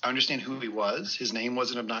understand who he was. His name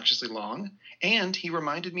wasn't obnoxiously long, and he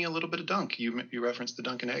reminded me a little bit of Dunk. You referenced the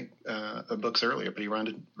Dunk and Egg books earlier, but he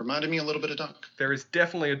reminded me a little bit of Dunk. There is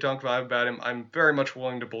definitely a Dunk vibe about him. I'm very much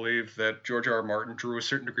willing to believe that George R. R. Martin drew a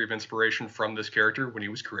certain degree of inspiration from this character when he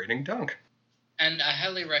was creating Dunk. And I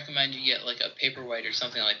highly recommend you get like a Paperwhite or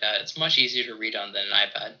something like that. It's much easier to read on than an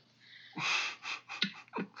iPad.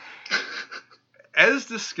 As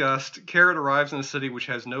discussed, Carrot arrives in a city which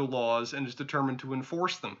has no laws and is determined to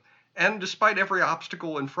enforce them. And despite every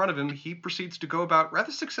obstacle in front of him, he proceeds to go about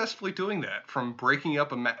rather successfully doing that, from breaking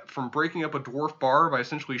up a dwarf bar by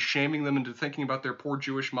essentially shaming them into thinking about their poor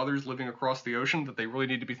Jewish mothers living across the ocean that they really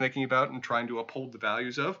need to be thinking about and trying to uphold the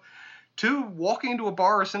values of, to walking into a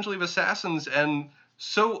bar essentially of assassins and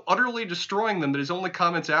so utterly destroying them that his only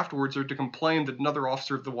comments afterwards are to complain that another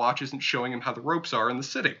officer of the watch isn't showing him how the ropes are in the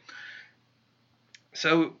city.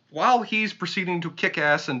 So while he's proceeding to kick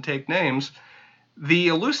ass and take names, the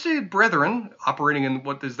Elucidated Brethren, operating in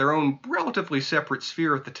what is their own relatively separate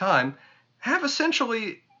sphere at the time, have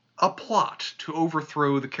essentially a plot to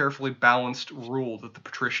overthrow the carefully balanced rule that the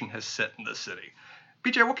patrician has set in the city.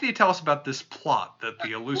 BJ, what can you tell us about this plot that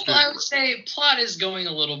the Elucidated... Well, I would say plot is going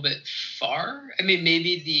a little bit far. I mean,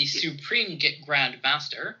 maybe the Supreme Grand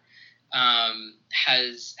Master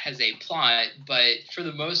has a plot, but for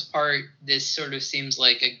the most part, this sort of seems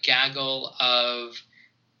like a gaggle of...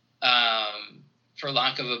 for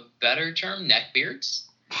lack of a better term, neckbeards.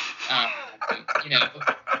 I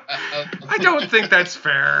don't think that's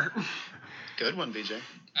fair. Good one, BJ.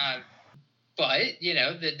 But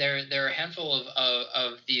there are a handful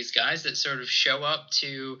of these guys that sort of show up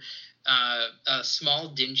to a small,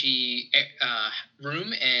 dingy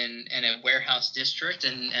room in a warehouse district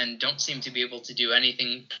and don't seem to be able to do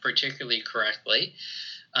anything particularly correctly.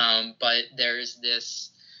 But there's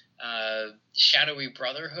this shadowy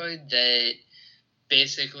brotherhood that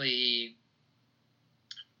basically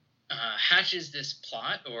hatches this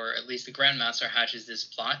plot, or at least the Grandmaster hatches this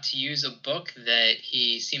plot, to use a book that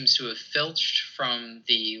he seems to have filched from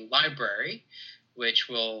the library, which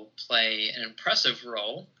will play an impressive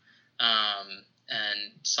role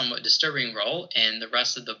and somewhat disturbing role in the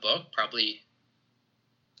rest of the book, probably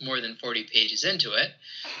more than 40 pages into it,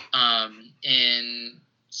 in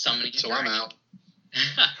summoning a dragon. I'm out.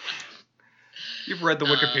 You've read the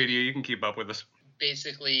Wikipedia. You can keep up with us.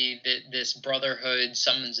 Basically, this brotherhood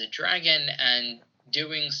summons a dragon, and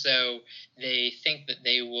doing so, they think that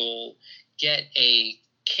they will get a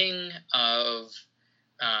king of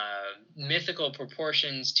mythical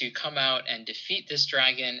proportions to come out and defeat this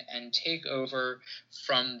dragon and take over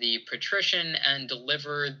from the patrician and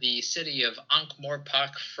deliver the city of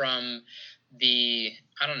Ankh-Morpork from the,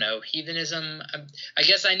 heathenism. I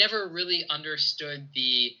guess I never really understood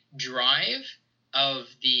the drive of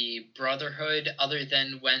the Brotherhood, other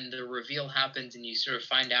than when the reveal happens and you sort of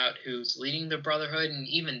find out who's leading the Brotherhood, and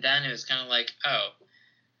even then it was kind of like, oh,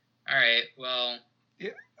 all right, well... Yeah,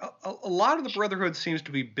 a lot of the Brotherhood seems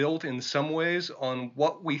to be built in some ways on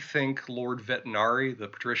what we think Lord Vetinari, the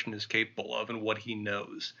patrician, is capable of and what he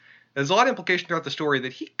knows. There's a lot of implication throughout the story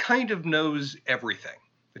that he kind of knows everything.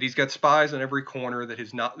 That he's got spies on every corner,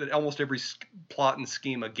 that almost every plot and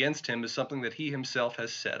scheme against him is something that he himself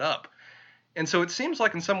has set up. And so it seems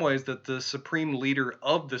like in some ways that the supreme leader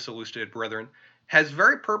of this Elucidated Brethren has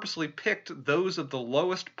very purposely picked those of the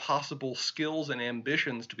lowest possible skills and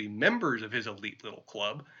ambitions to be members of his elite little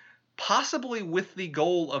club, possibly with the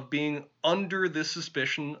goal of being under the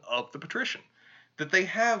suspicion of the patrician. That they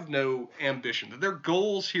have no ambition, that their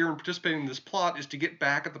goals here in participating in this plot is to get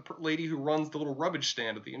back at the lady who runs the little rubbish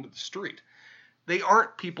stand at the end of the street. They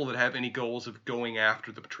aren't people that have any goals of going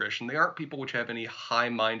after the patrician. They aren't people which have any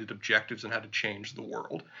high-minded objectives on how to change the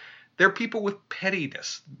world. They're people with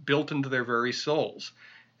pettiness built into their very souls.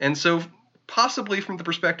 And so, possibly from the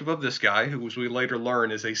perspective of this guy, who, as we later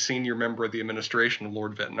learn, is a senior member of the administration of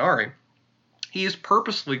Lord Vetinari, he has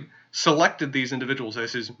purposely selected these individuals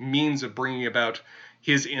as his means of bringing about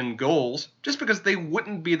his end goals, just because they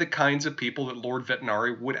wouldn't be the kinds of people that Lord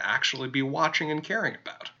Vetinari would actually be watching and caring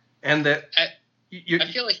about. And that...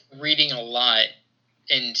 I feel like reading a lot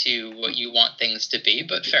into what you want things to be,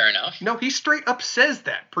 but fair enough. No, he straight up says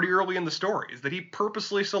that pretty early in the story, is that he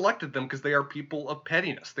purposely selected them because they are people of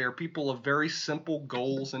pettiness. They are people of very simple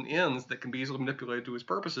goals and ends that can be easily manipulated to his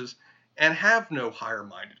purposes and have no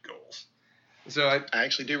higher-minded goals. So I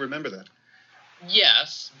actually do remember that.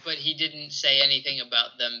 Yes, but he didn't say anything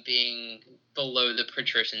about them being below the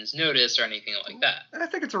patrician's notice or anything like that. I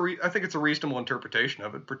think it's a reasonable interpretation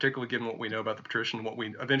of it, particularly given what we know about the patrician and what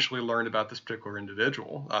we eventually learned about this particular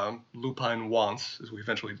individual, Lupin Wance, as we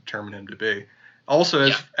eventually determine him to be. Also,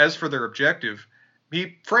 as for their objective,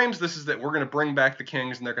 he frames this as that we're going to bring back the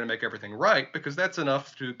kings and they're going to make everything right, because that's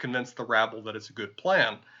enough to convince the rabble that it's a good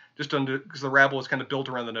plan. Because the rabble is kind of built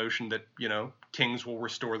around the notion that, kings will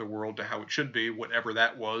restore the world to how it should be, whatever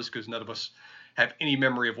that was, because none of us have any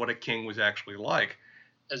memory of what a king was actually like.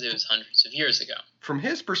 As it was hundreds of years ago. From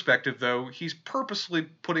his perspective, though, he's purposely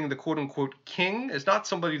putting the quote-unquote king as not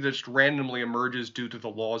somebody that just randomly emerges due to the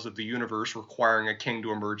laws of the universe requiring a king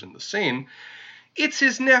to emerge in the scene. It's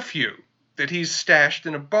his nephew, that he's stashed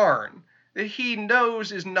in a barn, that he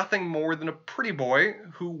knows is nothing more than a pretty boy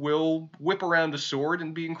who will whip around a sword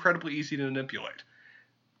and be incredibly easy to manipulate.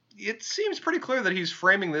 It seems pretty clear that he's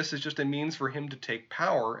framing this as just a means for him to take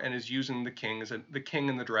power, and is using the king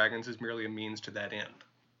and the dragons as merely a means to that end.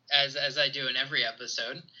 As I do in every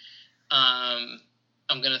episode, I'm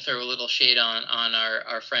going to throw a little shade on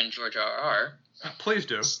our friend George R.R. Please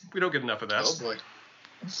do. We don't get enough of that. Oh boy.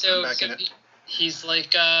 So he's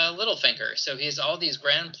like a Littlefinger. So he has all these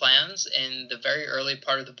grand plans in the very early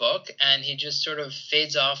part of the book, and he just sort of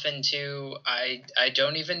fades off into I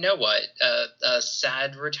don't even know what, a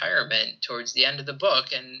sad retirement towards the end of the book,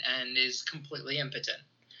 and is completely impotent.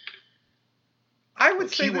 I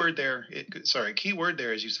would say keyword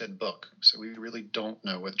there is you said book, so we really don't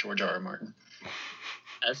know with George R.R. Martin.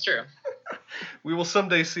 That's true. We will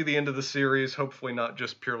someday see the end of the series, hopefully not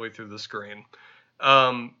just purely through the screen.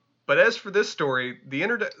 But as for this story,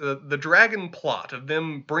 the dragon plot of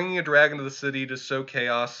them bringing a dragon to the city to sow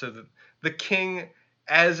chaos so that the king,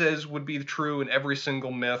 as would be true in every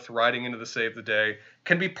single myth riding into the save the day,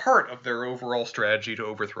 can be part of their overall strategy to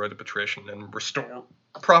overthrow the patrician and restore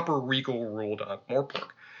proper regal rule to Morpork.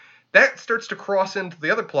 That starts to cross into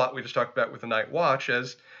the other plot we just talked about with the Night Watch,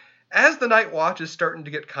 as the Night Watch is starting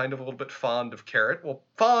to get kind of a little bit fond of Carrot. Well,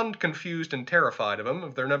 fond, confused, and terrified of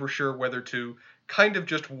him. They're never sure whether to kind of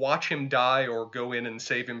just watch him die or go in and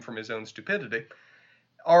save him from his own stupidity,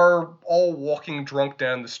 are all walking drunk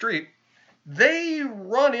down the street. They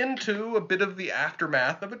run into a bit of the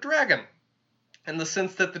aftermath of a dragon, in the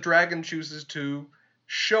sense that the dragon chooses to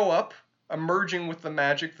show up, emerging with the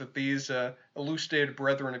magic that these elucidated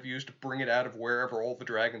brethren have used to bring it out of wherever all the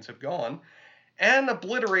dragons have gone, and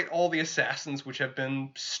obliterate all the assassins which have been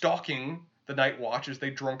stalking the Night Watch as they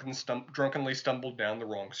drunkenly stumbled down the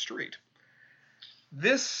wrong street.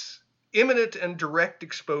 This imminent and direct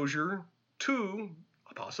exposure to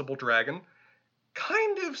a possible dragon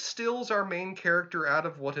kind of stills our main character out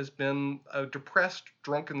of what has been a depressed,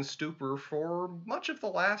 drunken stupor for much of the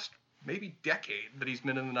last maybe decade that he's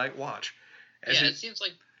been in the Night Watch. It seems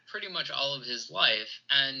like pretty much all of his life,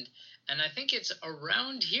 and I think it's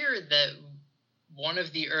around here that one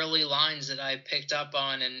of the early lines that I picked up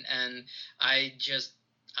on, and I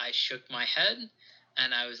shook my head,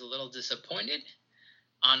 and I was a little disappointed,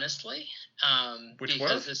 honestly,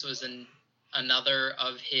 because this was another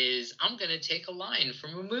of his, I'm going to take a line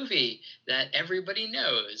from a movie that everybody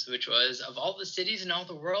knows, which was, of all the cities in all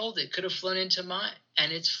the world, it could have flown into mine,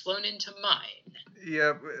 and it's flown into mine.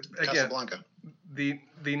 Yeah, again, Casablanca. The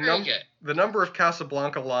number of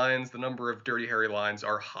Casablanca lines, the number of Dirty Harry lines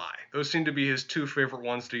are high. Those seem to be his two favorite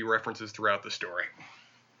ones to he references throughout the story.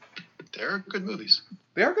 They're good movies.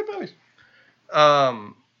 They are good movies.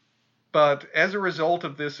 But as a result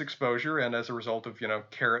of this exposure, and as a result of,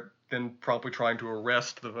 Carrot then probably trying to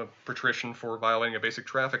arrest the patrician for violating a basic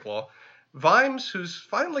traffic law, Vimes, who's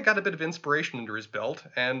finally got a bit of inspiration under his belt,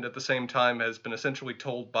 and at the same time has been essentially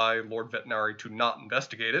told by Lord Vetinari to not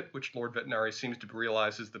investigate it, which Lord Vetinari seems to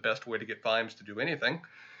realize is the best way to get Vimes to do anything,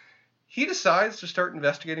 he decides to start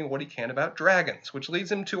investigating what he can about dragons, which leads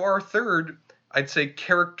him to our third, I'd say,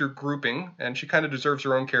 character grouping, and she kind of deserves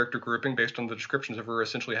her own character grouping based on the descriptions of her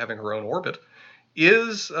essentially having her own orbit,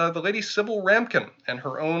 is the Lady Sybil Ramkin and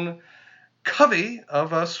her own covey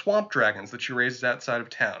of swamp dragons that she raises outside of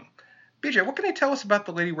town. BJ, what can you tell us about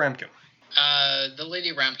the Lady Ramkin? The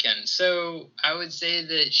Lady Ramkin. So I would say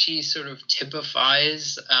that she sort of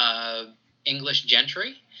typifies English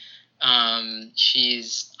gentry.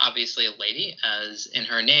 She's obviously a lady, as in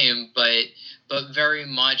her name, but very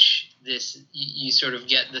much this, you sort of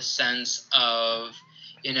get the sense of,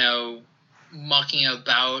 mucking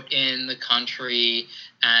about in the country,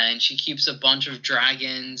 and she keeps a bunch of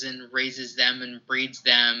dragons and raises them and breeds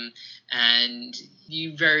them, and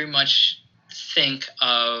you very much think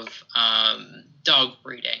of dog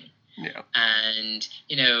breeding. Yeah. And,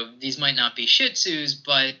 these might not be Shih Tzus,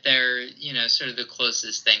 but they're, sort of the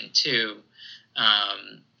closest thing too.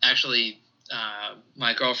 Actually,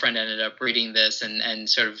 my girlfriend ended up breeding this and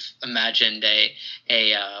sort of imagined a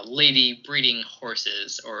lady breeding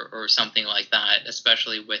horses or something like that,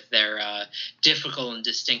 especially with their difficult and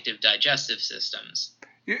distinctive digestive systems.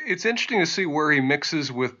 It's interesting to see where he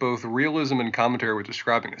mixes with both realism and commentary with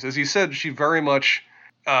describing this. As you said, she very much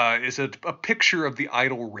is a picture of the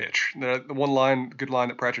idle rich. The good line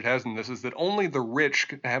that Pratchett has in this is that only the rich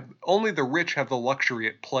have the luxury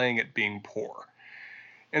at playing at being poor.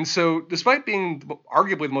 And so, despite being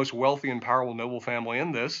arguably the most wealthy and powerful noble family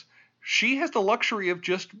in this, she has the luxury of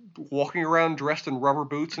just walking around dressed in rubber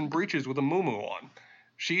boots and breeches with a muumuu on.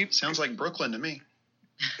 Sounds like Brooklyn to me.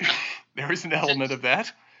 There is an element of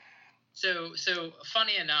that. So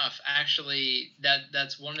funny enough, actually,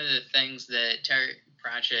 that's one of the things that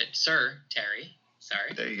Sir Terry,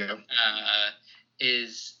 There you go.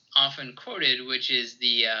 is often quoted, which is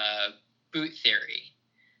the boot theory,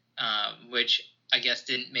 which I guess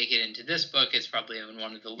didn't make it into this book. It's probably in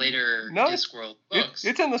one of the later Discworld books.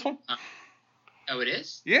 It's in this one. Oh, it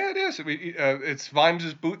is? Yeah, it is. It's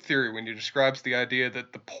Vimes' boot theory when he describes the idea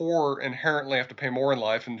that the poor inherently have to pay more in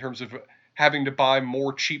life in terms of having to buy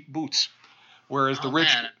more cheap boots, whereas the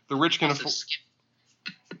rich can afford.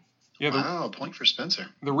 Yeah, point for Spencer.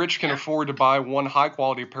 The rich can afford to buy one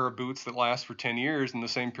high-quality pair of boots that lasts for 10 years in the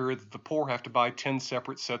same period that the poor have to buy 10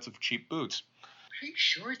 separate sets of cheap boots. Are you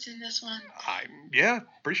sure it's in this one? Yeah,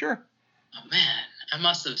 pretty sure. Oh, man. I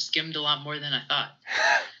must have skimmed a lot more than I thought.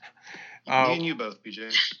 Me and you both,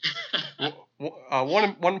 BJ.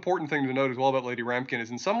 One important thing to note as well about Lady Ramkin is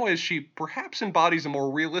in some ways she perhaps embodies a more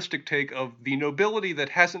realistic take of the nobility that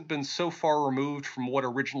hasn't been so far removed from what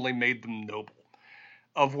originally made them noble.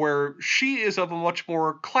 Of where she is of a much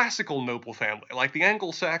more classical noble family, like the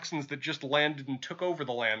Anglo-Saxons that just landed and took over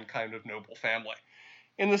the land kind of noble family.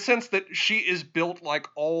 In the sense that she is built like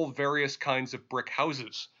all various kinds of brick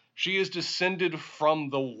houses. She is descended from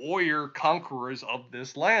the warrior conquerors of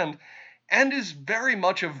this land, and is very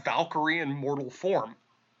much a Valkyrie in mortal form,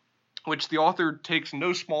 which the author takes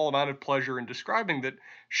no small amount of pleasure in describing, that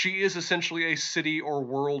she is essentially a city or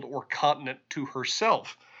world or continent to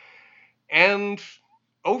herself. And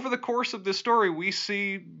over the course of this story, we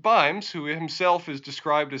see Vimes, who himself is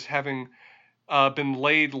described as having been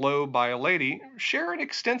laid low by a lady, share an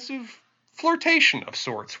extensive flirtation of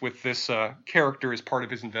sorts with this character as part of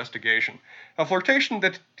his investigation. A flirtation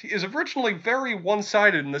that is originally very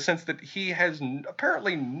one-sided in the sense that he has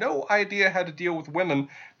apparently no idea how to deal with women,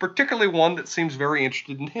 particularly one that seems very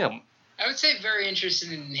interested in him. I would say very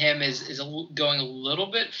interested in him is going a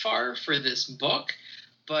little bit far for this book,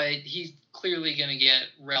 but he's clearly going to get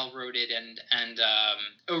railroaded and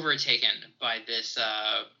overtaken by this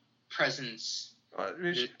presence,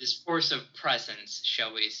 this force of presence,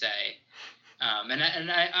 shall we say.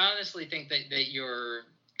 And I honestly think that you're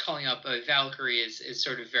calling up a Valkyrie is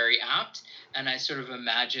sort of very apt, and I sort of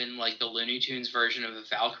imagine like the Looney Tunes version of a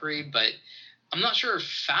Valkyrie, but I'm not sure if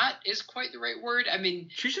fat is quite the right word. I mean,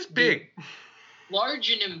 she's just big. Large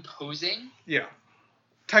and imposing. Yeah.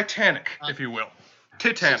 Titanic, if you will.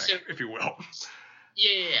 Titanic, if you will.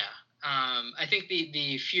 Yeah. I think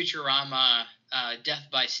the Futurama Death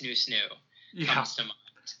by Snoo Snoo comes to mind.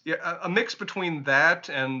 Yeah, a mix between that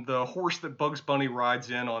and the horse that Bugs Bunny rides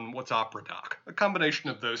in on What's Opera Doc. A combination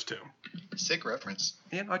of those two. Sick reference.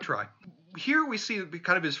 Yeah, I try. Here we see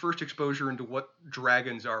kind of his first exposure into what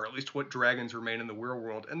dragons are, at least what dragons remain in the real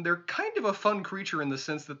world. And they're kind of a fun creature in the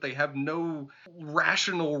sense that they have no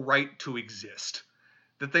rational right to exist.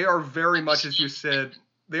 That they are very much, as you said,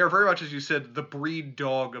 the breed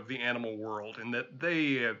dog of the animal world, and that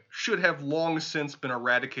they should have long since been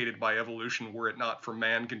eradicated by evolution were it not for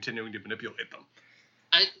man continuing to manipulate them.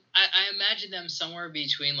 I imagine them somewhere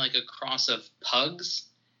between like a cross of pugs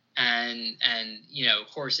and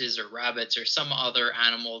horses or rabbits or some other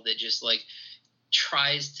animal that just like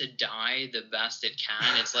tries to die the best it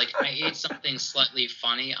can. It's like, I ate something slightly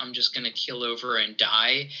funny, I'm just gonna kill over and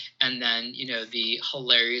die. And then the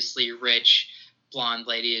hilariously rich blonde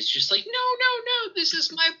lady is just like, no, this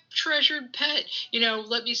is my treasured pet,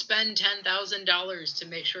 let me spend $10,000 to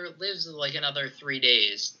make sure it lives like another 3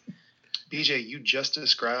 days. BJ, you just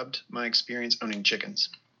described my experience owning chickens.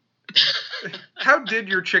 How did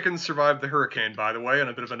your chickens survive the hurricane, by the way? And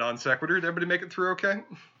a bit of a non sequitur. Did everybody make it through okay?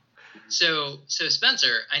 So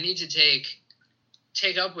Spencer, I need to take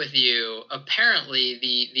up with you. Apparently,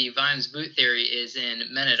 the Vimes boot theory is in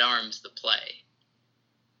Men at Arms, the play.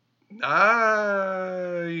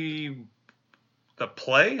 The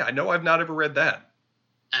play? I know I've not ever read that.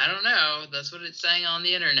 I don't know. That's what it's saying on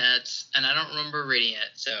the internet, and I don't remember reading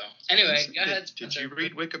it. So anyway, go ahead, Spencer. Did you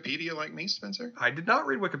read Wikipedia like me, Spencer? I did not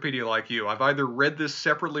read Wikipedia like you. I've either read this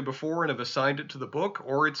separately before and have assigned it to the book,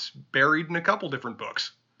 or it's buried in a couple different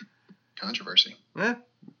books. Controversy.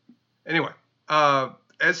 Anyway,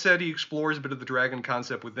 as said, he explores a bit of the dragon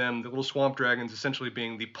concept with them, the little swamp dragons essentially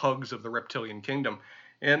being the pugs of the reptilian kingdom,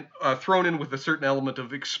 and thrown in with a certain element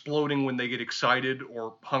of exploding when they get excited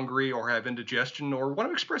or hungry or have indigestion or want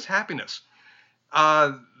to express happiness.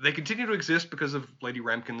 They continue to exist because of Lady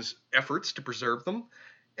Ramkin's efforts to preserve them,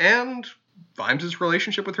 and Vimes'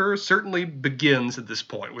 relationship with her certainly begins at this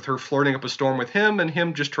point, with her flirting up a storm with him and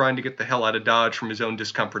him just trying to get the hell out of Dodge from his own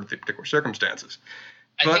discomfort at the particular circumstances.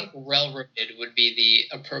 I think railroaded would be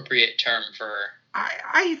the appropriate term for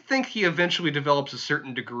I think he eventually develops a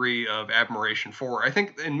certain degree of admiration for her. I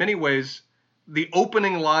think in many ways, the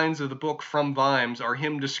opening lines of the book from Vimes are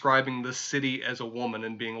him describing the city as a woman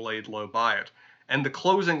and being laid low by it. And the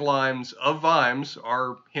closing lines of Vimes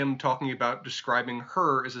are him talking about describing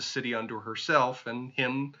her as a city unto herself and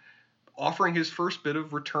him offering his first bit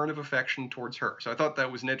of return of affection towards her. So I thought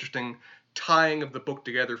that was an interesting tying of the book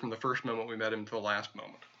together from the first moment we met him to the last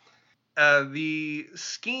moment. The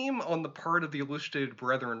scheme on the part of the Elucidated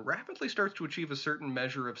Brethren rapidly starts to achieve a certain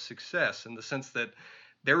measure of success in the sense that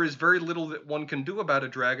there is very little that one can do about a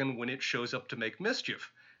dragon when it shows up to make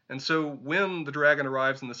mischief. And so when the dragon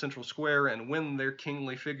arrives in the central square and when their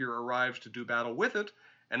kingly figure arrives to do battle with it,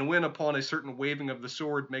 and when upon a certain waving of the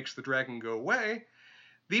sword makes the dragon go away,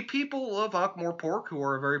 the people of Ankh-Morpork, who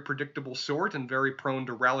are a very predictable sort and very prone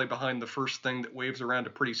to rally behind the first thing that waves around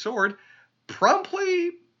a pretty sword,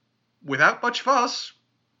 promptly, without much fuss,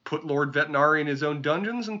 put Lord Vetinari in his own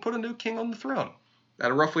dungeons and put a new king on the throne.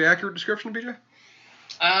 That a roughly accurate description, BJ?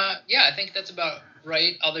 Yeah, I think that's about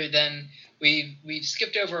right. Other than we've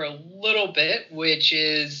skipped over a little bit, which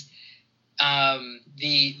is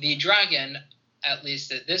the dragon, at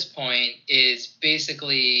least at this point, is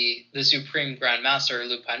basically the Supreme Grand Master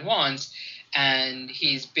Lupin Wands, and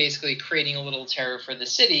he's basically creating a little terror for the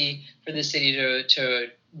city to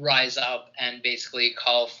rise up and basically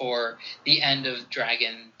call for the end of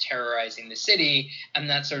Dragon terrorizing the city, and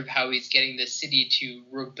that's sort of how he's getting the city to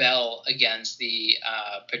rebel against the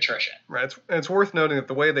patrician. Right. It's worth noting that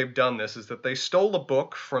the way they've done this is that they stole a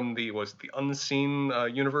book from the Unseen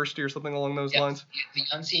University or something along those lines. The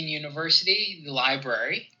Unseen University, the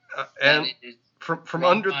library, and from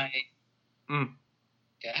under.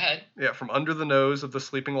 Go ahead. Yeah, from under the nose of the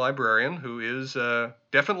sleeping librarian, who is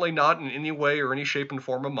definitely not in any way or any shape and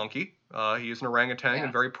form a monkey. He is an orangutan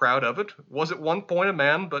and very proud of it. Was at one point a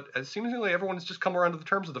man, but seemingly everyone has just come around to the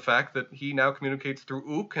terms of the fact that he now communicates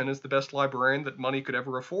through Ook and is the best librarian that money could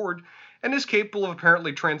ever afford, and is capable of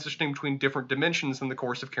apparently transitioning between different dimensions in the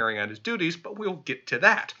course of carrying out his duties, but we'll get to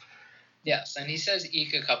that. Yes, and he says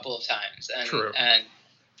Eek a couple of times. And, True.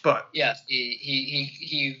 But yes,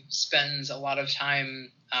 he spends a lot of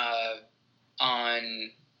time on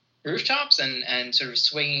rooftops and sort of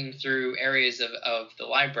swinging through areas of the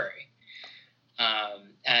library,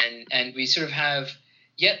 and we sort of have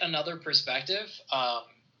yet another perspective.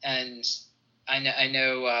 And I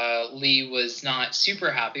know Lee was not super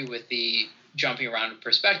happy with the jumping around of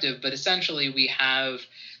perspective, but essentially we have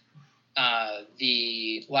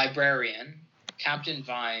the librarian, Captain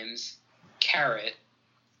Vimes, Carrot.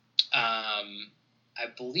 I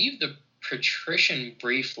believe the patrician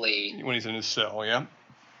briefly when he's in his cell, yeah.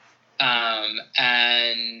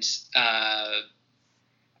 And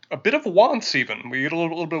a bit of Wants even. We get a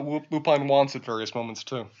little bit of Lupin Wants at various moments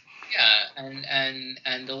too. Yeah,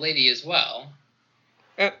 and the lady as well.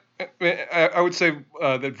 I would say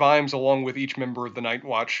that Vimes, along with each member of the Night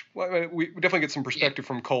Watch, we definitely get some perspective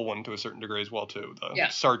from Colwyn to a certain degree as well too, the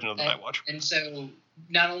sergeant of the Night Watch. And so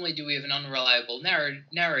not only do we have an unreliable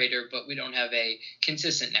narrator, but we don't have a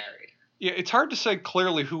consistent narrator. Yeah, it's hard to say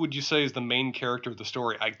clearly who would you say is the main character of the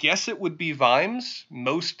story. I guess it would be Vimes.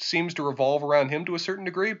 Most seems to revolve around him to a certain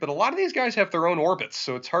degree, but a lot of these guys have their own orbits,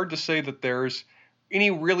 so it's hard to say that there's any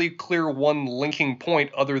really clear one linking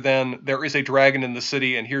point other than there is a dragon in the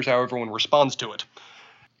city and here's how everyone responds to it.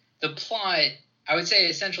 The plot, I would say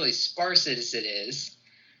essentially sparse as it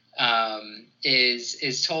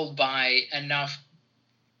is told by enough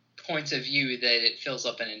points of view that it fills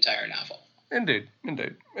up an entire novel. Indeed.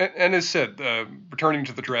 And as said, returning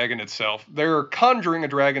to the dragon itself, they're conjuring a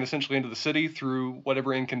dragon essentially into the city through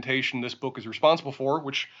whatever incantation this book is responsible for,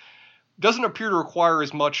 which doesn't appear to require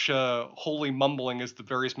as much holy mumbling as the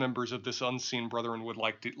various members of this unseen brethren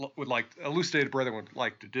elucidated brethren would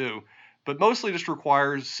like to do, but mostly just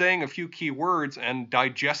requires saying a few key words and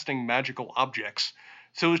digesting magical objects,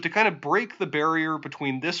 so as to kind of break the barrier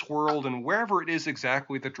between this world and wherever it is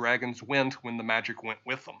exactly the dragons went when the magic went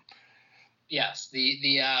with them. Yes,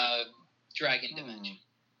 the dragon dimension.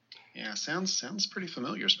 Yeah, sounds pretty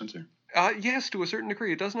familiar, Spencer. Yes, to a certain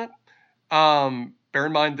degree, doesn't it? Bear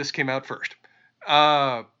in mind, this came out first.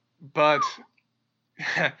 But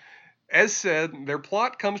as said, their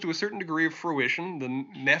plot comes to a certain degree of fruition. The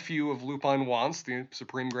nephew of Lupin Wants, the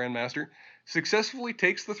Supreme Grand Master, successfully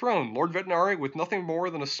takes the throne. Lord Vetinari, with nothing more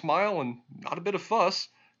than a smile and not a bit of fuss,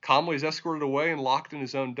 calmly is escorted away and locked in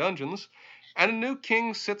his own dungeons. And a new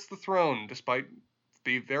king sits the throne, despite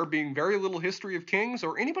there being very little history of kings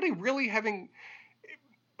or anybody really having...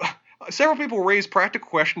 Several people raise practical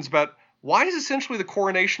questions about why is essentially the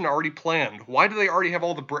coronation already planned? Why do they already have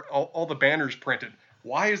all the banners printed?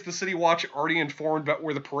 Why is the City Watch already informed about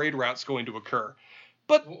where the parade route's going to occur?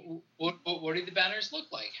 But what do the banners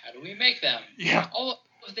look like? How do we make them? Yeah. All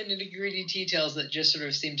of the nitty-gritty details that just sort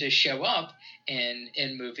of seem to show up in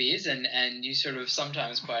movies, and you sort of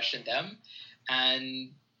sometimes question them,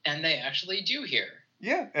 and they actually do here.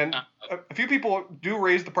 Yeah, and a few people do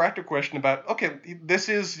raise the practical question about, okay, this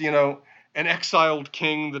is, an exiled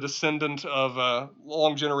king, the descendant of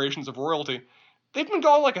long generations of royalty. They've been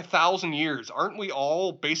gone like 1,000 years. Aren't we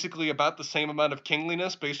all basically about the same amount of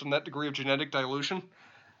kingliness based on that degree of genetic dilution?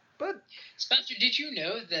 But Spencer, did you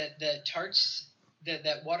know that tarts,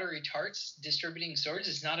 that watery tarts distributing swords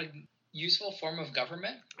is not a useful form of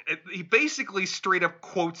government? He basically straight up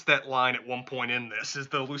quotes that line at one point in this, as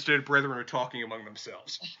the elucidated brethren are talking among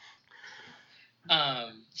themselves.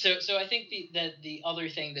 So I think the other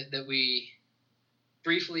thing that we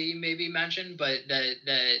briefly maybe mentioned, but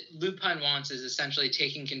that Lupin wants is essentially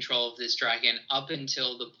taking control of this dragon up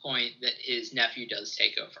until the point that his nephew does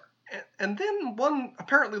take over. And then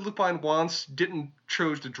apparently Lupin wants didn't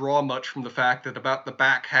chose to draw much from the fact that about the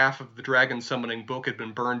back half of the dragon summoning book had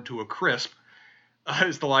been burned to a crisp,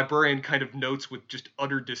 as the librarian kind of notes with just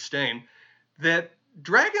utter disdain, that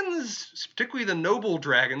dragons, particularly the noble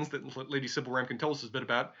dragons that Lady Sybil Ram can tell us a bit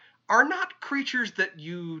about, are not creatures that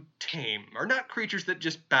you tame, are not creatures that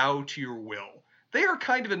just bow to your will. They are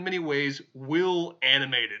kind of in many ways will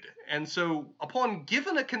animated. And so upon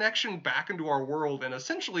given a connection back into our world and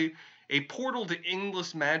essentially a portal to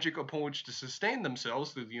English magic upon which to sustain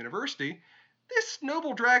themselves through the university, this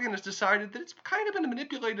noble dragon has decided that it's kind of been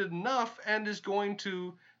manipulated enough and is going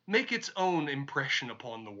to make its own impression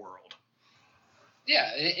upon the world.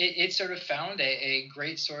 Yeah, it sort of found a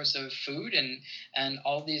great source of food and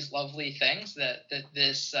all these lovely things that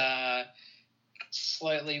this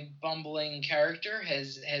slightly bumbling character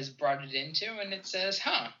has brought it into, and it says,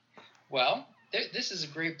 well, this is a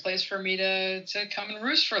great place for me to come and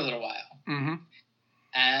roost for a little while. Mm-hmm.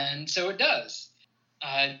 And so it does.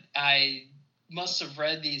 I must have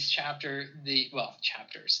read these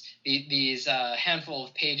these handful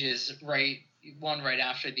of pages one right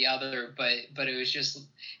after the other, but it was just,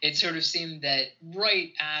 it sort of seemed that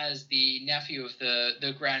right as the nephew of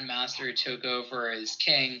the Grand Master took over as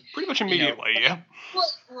king, pretty much immediately, yeah.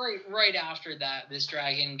 Right after that, this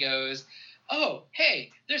dragon goes, oh,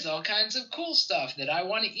 hey, there's all kinds of cool stuff that I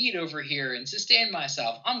want to eat over here and sustain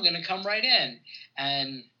myself. I'm going to come right in.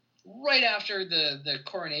 And right after the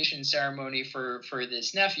coronation ceremony for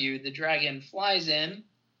this nephew, the dragon flies in,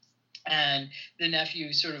 and the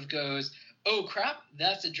nephew sort of goes, oh, crap,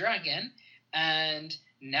 that's a dragon, and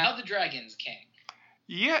now the dragon's king.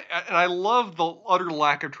 Yeah, and I love the utter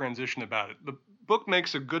lack of transition about it. The book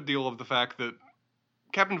makes a good deal of the fact that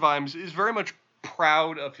Captain Vimes is very much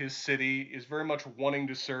proud of his city, is very much wanting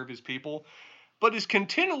to serve his people, but is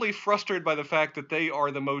continually frustrated by the fact that they are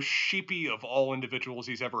the most sheepy of all individuals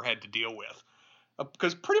he's ever had to deal with.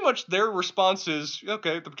 Because pretty much their response is,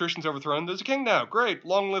 okay, the patrician's overthrown, there's a king now, great,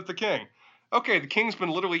 long live the king. Okay, the king's been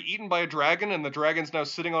literally eaten by a dragon, and the dragon's now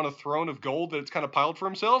sitting on a throne of gold that it's kind of piled for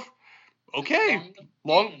himself. Okay,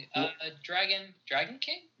 Dragon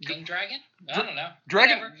King? King Dragon? I don't know.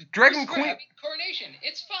 Dragon Queen. Coronation.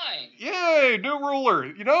 It's fine. Yay, new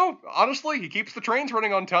ruler. Honestly, he keeps the trains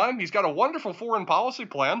running on time. He's got a wonderful foreign policy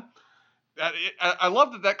plan. I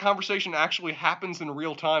love that conversation actually happens in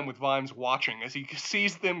real time with Vimes watching, as he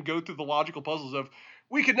sees them go through the logical puzzles of,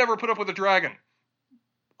 we could never put up with a dragon.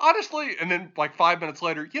 Honestly, and then like 5 minutes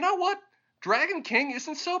later, you know what? Dragon King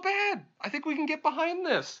isn't so bad. I think we can get behind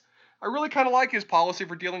this. I really kind of like his policy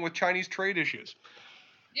for dealing with Chinese trade issues.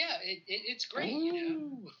 Yeah, it's great,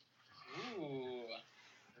 Ooh.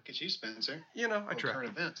 Look at you, Spencer. I try. Current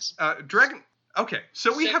events. Dragon. Okay,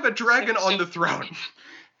 so we have a dragon on the throne.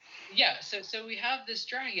 Yeah, so we have this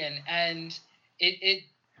dragon, and it.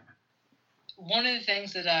 One of the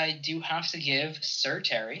things that I do have to give Sir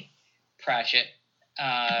Terry Pratchett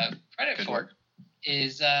credit Good for work.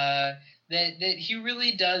 is that he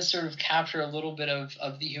really does sort of capture a little bit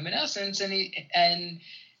of the human essence, and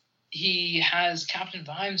he has Captain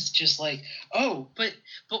Vimes just like, oh, but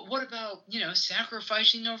what about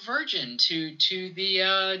sacrificing a virgin to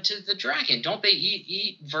the dragon? Don't they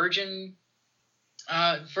eat virgin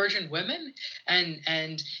women?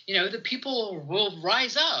 And the people will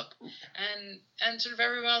rise up, and sort of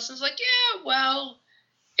everyone else is like, yeah, well,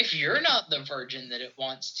 if you're not the virgin that it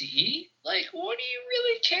wants to eat, like, what do you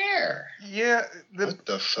really care? Yeah. What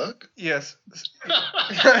the fuck? Yes.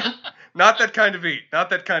 Not that kind of eat. Not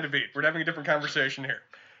that kind of eat. We're having a different conversation here.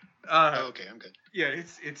 Okay, I'm good. Yeah,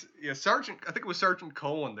 it's Sergeant. I think it was Sergeant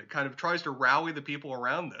Cohen that kind of tries to rally the people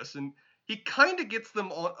around this, and he kind of gets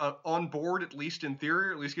them on board, at least in theory,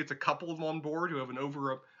 or at least gets a couple of them on board who have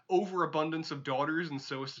an overabundance of daughters, and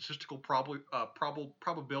so a statistical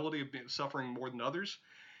probability of suffering more than others.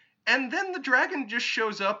 And then the dragon just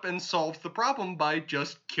shows up and solves the problem by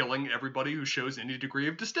just killing everybody who shows any degree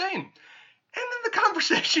of disdain. And then the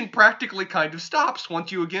conversation practically kind of stops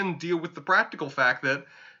once you again deal with the practical fact that,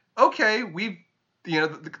 okay,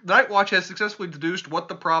 the Night Watch has successfully deduced what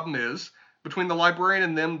the problem is. Between the librarian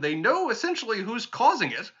and them, they know essentially who's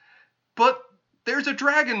causing it, but there's a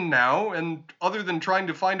dragon now, and other than trying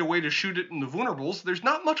to find a way to shoot it in the vulnerables, there's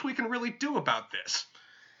not much we can really do about this.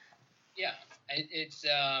 Yeah, it's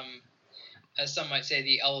as some might say,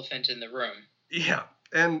 the elephant in the room. Yeah,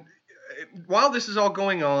 and while this is all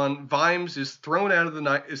going on, Vimes is thrown out of the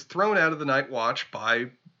Night Watch by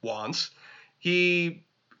Once. He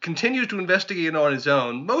continues to investigate on his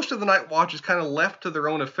own. Most of the Night Watch is kind of left to their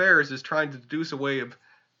own affairs as trying to deduce a way of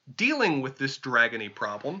dealing with this dragony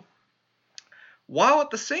problem. While at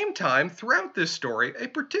the same time, throughout this story, a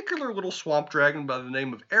particular little swamp dragon by the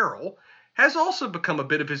name of Errol has also become a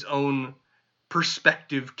bit of his own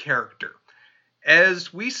perspective character.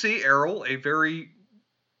 As we see Errol, a very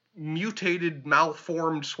mutated,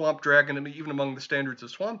 malformed swamp dragon, even among the standards of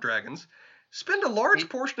swamp dragons, spend a large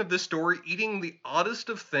portion of this story eating the oddest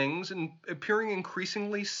of things and appearing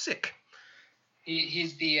increasingly sick.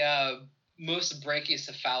 He's the most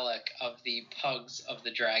brachycephalic of the pugs of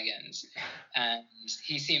the dragons, and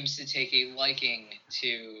he seems to take a liking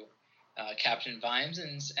to Captain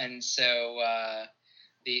Vimes, and so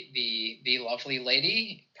the lovely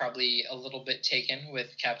lady, probably a little bit taken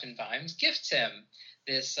with Captain Vimes, gifts him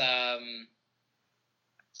this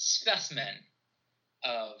specimen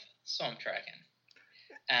of swamp dragon,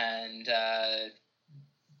 and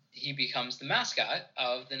he becomes the mascot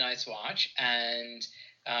of the Night's Watch and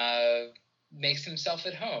makes himself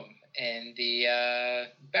at home in the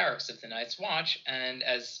barracks of the Night's Watch, and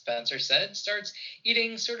as Spencer said, starts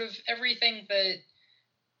eating sort of everything that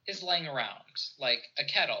is laying around, like a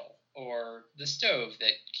kettle or the stove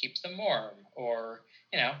that keeps them warm, or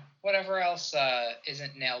whatever else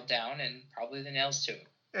isn't nailed down, and probably the nails too.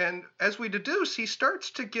 And as we deduce, he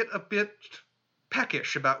starts to get a bit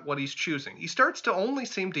peckish about what he's choosing. He starts to only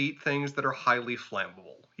seem to eat things that are highly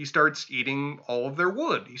flammable. He starts eating all of their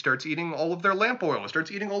wood. He starts eating all of their lamp oil. He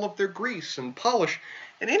starts eating all of their grease and polish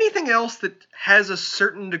and anything else that has a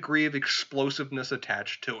certain degree of explosiveness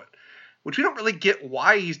attached to it. Which we don't really get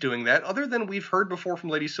why he's doing that, other than we've heard before from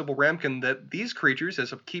Lady Sybil Ramkin that these creatures,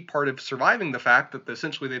 as a key part of surviving the fact that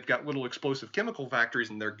essentially they've got little explosive chemical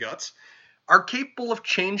factories in their guts, are capable of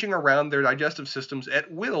changing around their digestive systems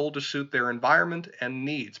at will to suit their environment and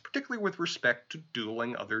needs, particularly with respect to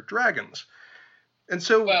dueling other dragons. And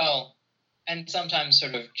so, and sometimes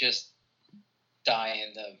sort of just die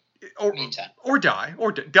in the meantime. Or die.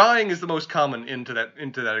 Dying is the most common into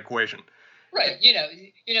that equation. Right.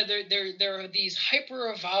 There are these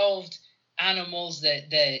hyper-evolved animals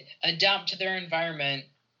that adapt to their environment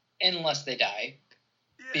unless they die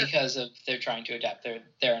because of they're trying to adapt their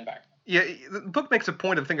environment. Yeah, the book makes a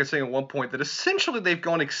point, I think I say at one point, that essentially they've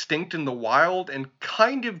gone extinct in the wild and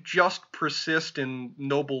kind of just persist in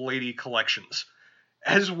noble lady collections,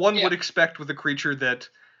 as one would expect with a creature that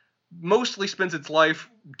mostly spends its life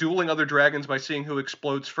dueling other dragons by seeing who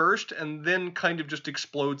explodes first, and then kind of just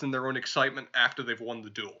explodes in their own excitement after they've won the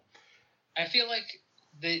duel. I feel like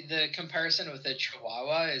the comparison with the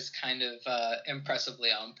Chihuahua is kind of impressively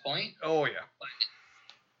on point. Oh, yeah.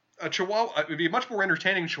 A Chihuahua, it would be a much more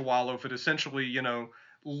entertaining Chihuahua if it essentially,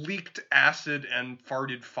 leaked acid and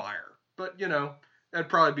farted fire. But, that'd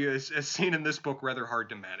probably be, as seen in this book, rather hard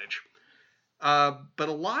to manage. But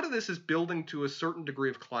a lot of this is building to a certain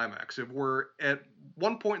degree of climax. If we're at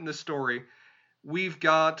one point in the story, we've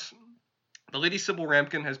got the Lady Sybil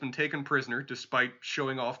Ramkin has been taken prisoner, despite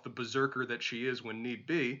showing off the berserker that she is when need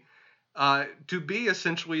be, to be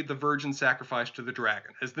essentially the virgin sacrifice to the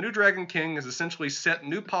dragon. As the new Dragon King has essentially set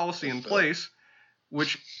new policy in place,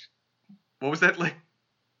 which... What was that, Lee?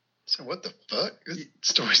 So what the fuck? This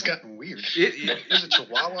story's gotten weird. There's a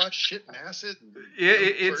Chihuahua shitting acid. And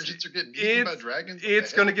virgins are getting eaten by dragons.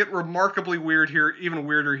 It's going to get remarkably weird here, even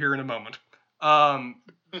weirder here in a moment.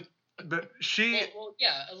 But she... Well,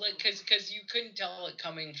 yeah, because you couldn't tell it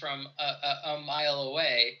coming from a mile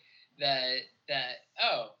away that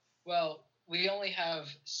we only have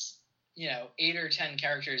 8 or 10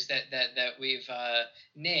 characters that we've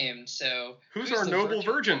named. So who's our noble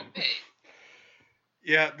virgin?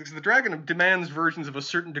 Yeah, because the dragon demands virgins of a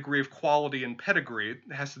certain degree of quality and pedigree.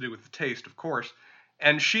 It has to do with the taste, of course.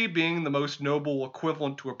 And she, being the most noble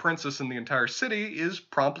equivalent to a princess in the entire city, is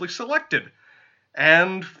promptly selected.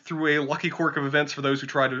 and through a lucky quirk of events for those who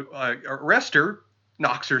try to arrest her,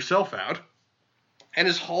 knocks herself out, and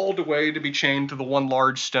is hauled away to be chained to the one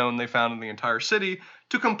large stone they found in the entire city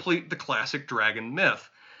to complete the classic dragon myth.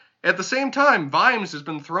 At the same time, Vimes has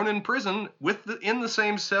been thrown in prison in the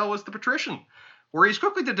same cell as the patrician, where he's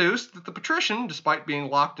quickly deduced that the patrician, despite being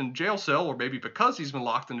locked in a jail cell, or maybe because he's been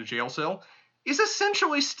locked in a jail cell, is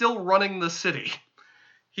essentially still running the city.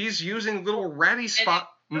 He's using little ratty spot.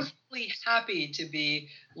 Perfectly happy to be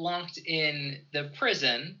locked in the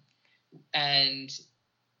prison, and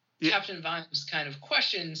Captain Vimes kind of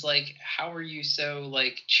questions, like, how are you so,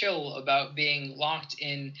 like, chill about being locked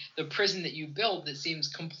in the prison that you built that seems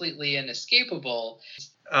completely inescapable?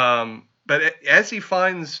 But as he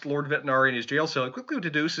finds Lord Vetinari in his jail cell, he quickly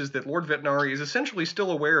deduces that Lord Vetinari is essentially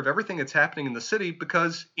still aware of everything that's happening in the city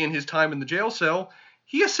because, in his time in the jail cell,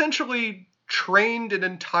 he essentially trained an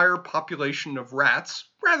entire population of rats,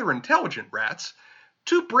 rather intelligent rats,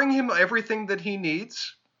 to bring him everything that he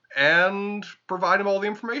needs and provide him all the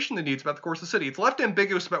information he needs about the course of the city. It's left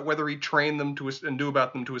ambiguous about whether he trained them and knew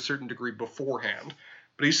about them to a certain degree beforehand,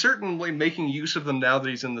 but he's certainly making use of them now that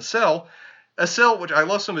he's in the cell. A cell, which I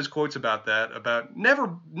love some of his quotes about that, about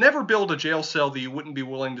never build a jail cell that you wouldn't be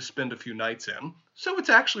willing to spend a few nights in, so it's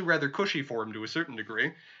actually rather cushy for him to a certain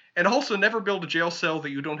degree, and also never build a jail cell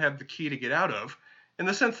that you don't have the key to get out of, in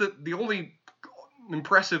the sense that the only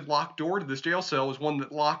impressive locked door to this jail cell is one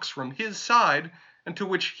that locks from his side, and to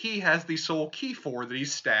which he has the sole key for that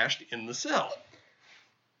he's stashed in the cell.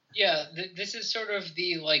 Yeah, this is sort of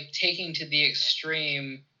the, like, taking to the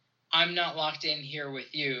extreme, I'm not locked in here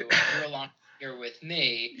with you, you're locked here with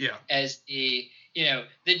me, as the,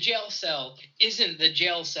 the jail cell isn't the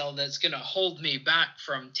jail cell that's going to hold me back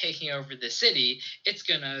from taking over the city. It's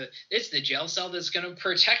the jail cell that's going to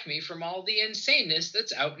protect me from all the insaneness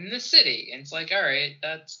that's out in the city. And it's like, all right,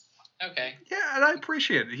 that's okay. Yeah, and I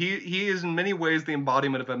appreciate it. He is in many ways the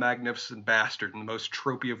embodiment of a magnificent bastard in the most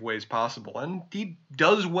tropey of ways possible, and he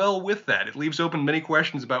does well with that. It leaves open many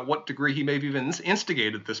questions about what degree he may have even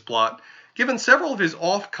instigated this plot, given several of his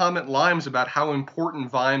off-comment lines about how important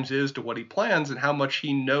Vimes is to what he plans and how much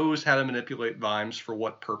he knows how to manipulate Vimes for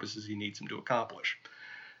what purposes he needs him to accomplish.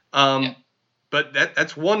 But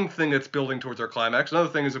that's one thing that's building towards our climax. Another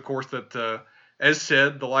thing is, of course, that as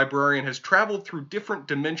said, the librarian has traveled through different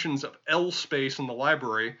dimensions of L space in the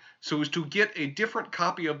library so as to get a different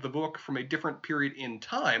copy of the book from a different period in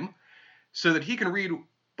time so that he can read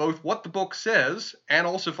both what the book says and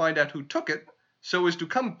also find out who took it, so as to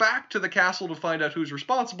come back to the castle to find out who's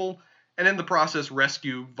responsible and in the process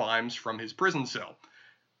rescue Vimes from his prison cell.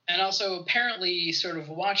 And also apparently sort of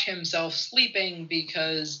watch himself sleeping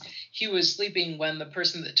because he was sleeping when the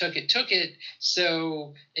person that took it.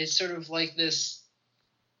 So it's sort of like this,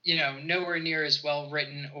 nowhere near as well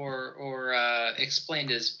written or explained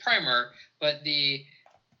as Primer, but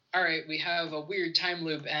all right, we have a weird time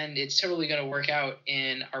loop and it's totally going to work out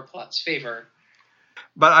in our plot's favor.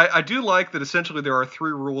 But I do like that essentially there are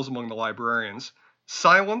 3 rules among the librarians.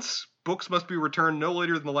 Silence. Books must be returned no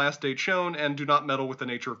later than the last date shown, and do not meddle with the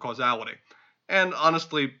nature of causality. And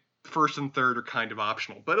honestly, first and third are kind of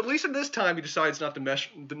optional. But at least at this time, he decides not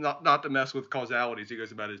to mess with causality as he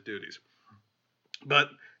goes about his duties. But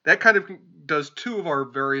that kind of does 2 of our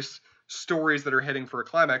various stories that are heading for a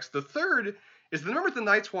climax. The third is the number the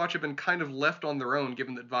Night's Watch have been kind of left on their own,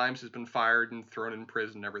 given that Vimes has been fired and thrown in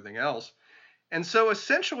prison and everything else. And so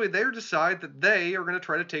essentially they decide that they are going to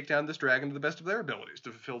try to take down this dragon to the best of their abilities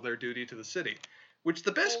to fulfill their duty to the city, which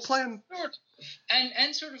the best plan...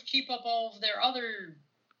 And sort of keep up all of their other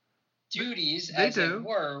duties, as it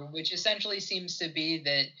were, which essentially seems to be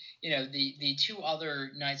that, the 2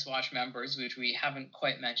 other Night's Watch members, which we haven't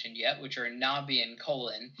quite mentioned yet, which are Nabi and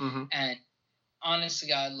Colin, and honest to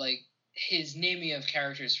God, like, his naming of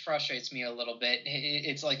characters frustrates me a little bit.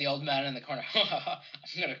 It's like the old man in the corner. I'm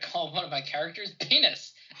going to call one of my characters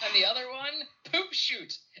Penis, and the other one Poop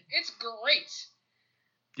Shoot. It's great.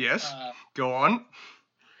 Yes, go on.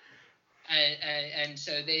 And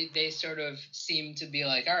so they sort of seem to be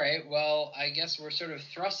like, all right, well, I guess we're sort of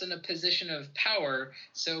thrust in a position of power,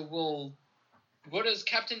 so what does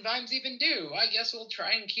Captain Vimes even do? I guess we'll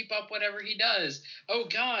try and keep up whatever he does. Oh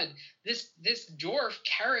God, this dwarf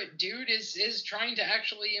carrot dude is trying to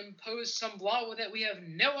actually impose some law that we have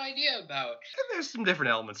no idea about. And there's some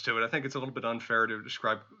different elements to it. I think it's a little bit unfair to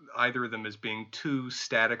describe either of them as being 2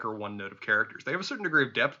 static or one note of characters. They have a certain degree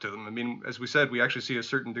of depth to them. I mean, as we said, we actually see a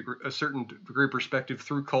certain degree of perspective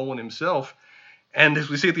through Colin himself. And as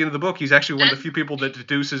we see at the end of the book, he's actually one of the few people that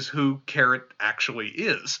deduces who Carrot actually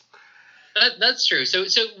is. That's true. So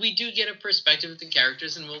we do get a perspective of the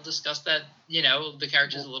characters, and we'll discuss that, the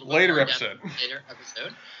characters a little bit later more episode. Later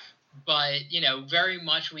episode. But, very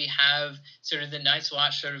much we have sort of the Night's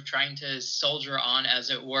Watch sort of trying to soldier on, as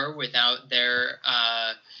it were, without their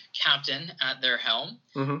captain at their helm.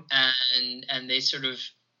 Mm-hmm. And they sort of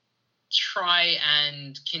try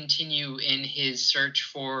and continue in his search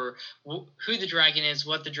for who the dragon is,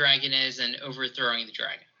 what the dragon is, and overthrowing the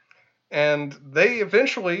dragon. And they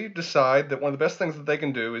eventually decide that one of the best things that they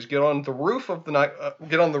can do is get on the roof of the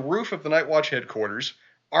Night Watch headquarters,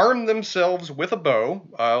 arm themselves with a bow,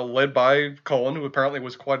 led by Cullen, who apparently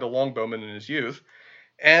was quite a longbowman in his youth,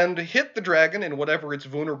 and hit the dragon in whatever its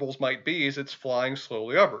vulnerables might be as it's flying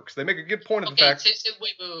slowly over. Because they make a good point of the fact. So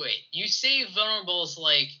wait. You say vulnerables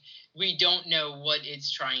like we don't know what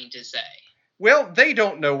it's trying to say. Well, they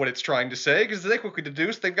don't know what it's trying to say because they quickly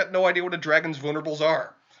deduce they've got no idea what a dragon's vulnerables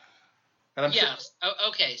are. Yes.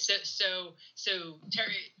 Okay. So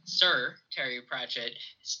Sir Terry Pratchett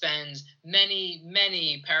spends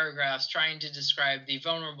many paragraphs trying to describe the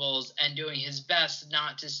vulnerables and doing his best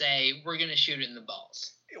not to say we're going to shoot it in the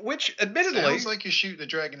balls. Which, admittedly, sounds like you shoot the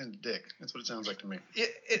dragon in the dick. That's what it sounds like to me.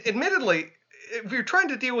 Admittedly, if you're trying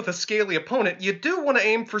to deal with a scaly opponent, you do want to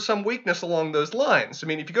aim for some weakness along those lines. I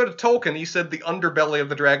mean, if you go to Tolkien, he said the underbelly of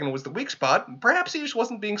the dragon was the weak spot. Perhaps he just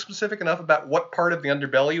wasn't being specific enough about what part of the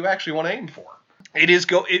underbelly you actually want to aim for. It is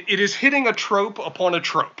hitting a trope upon a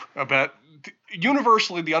trope about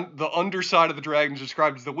universally the underside of the dragon is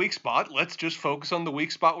described as the weak spot. Let's just focus on the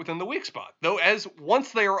weak spot within the weak spot. Though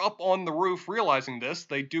once they are up on the roof realizing this,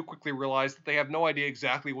 they do quickly realize that they have no idea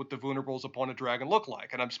exactly what the vulnerables upon a dragon look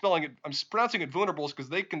like. And I'm pronouncing it vulnerables because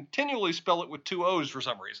they continually spell it with two O's for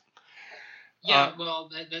some reason. Yeah, well,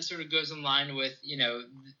 that sort of goes in line with,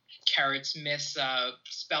 Carrot's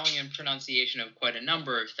spelling and pronunciation of quite a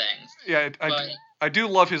number of things. Yeah, I do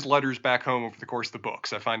love his letters back home over the course of the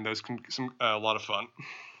books. I find those a lot of fun.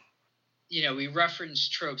 We reference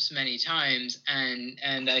tropes many times,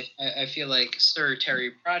 and I feel like Sir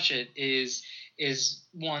Terry Pratchett is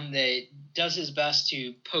one that does his best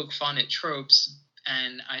to poke fun at tropes,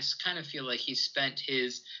 and I kind of feel like he spent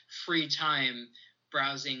his free time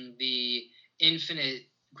browsing the infinite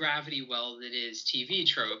gravity well that is TV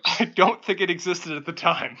tropes. I don't think it existed at the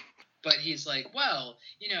time. But he's like, well,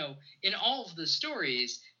 in all of the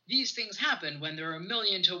stories, these things happen when there are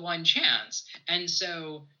 1,000,000 to 1 chance. And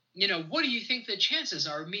so, what do you think the chances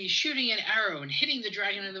are of me shooting an arrow and hitting the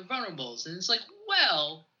dragon in the vulnerables? And it's like,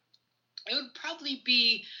 well, it would probably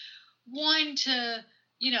be 1 to,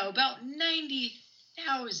 about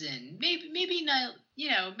 90,000, maybe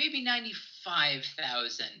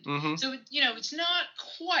 95,000. Mm-hmm. So, it's not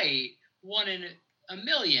quite 1 in a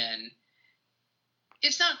million.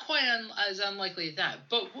 It's not quite as unlikely as that.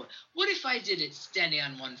 But what if I did it standing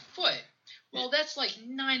on 1 foot? Well, that's like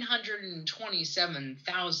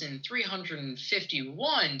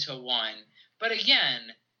 927,351 to 1. But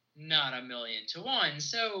again, not 1,000,000 to 1.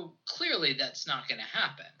 So clearly that's not going to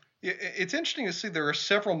happen. Yeah, it's interesting to see there are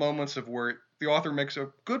several moments of where the author makes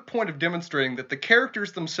a good point of demonstrating that the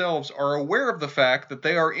characters themselves are aware of the fact that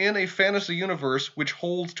they are in a fantasy universe which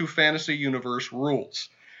holds to fantasy universe rules.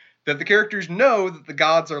 That the characters know that the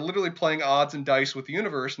gods are literally playing odds and dice with the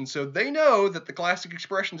universe, and so they know that the classic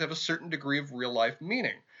expressions have a certain degree of real-life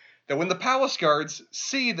meaning. That when the palace guards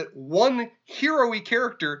see that one hero-y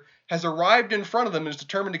character has arrived in front of them and is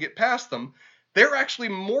determined to get past them, they're actually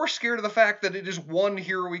more scared of the fact that it is one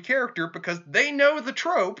hero-y character because they know the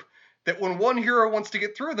trope that when one hero wants to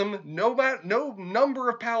get through them, no number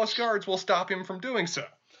of palace guards will stop him from doing so.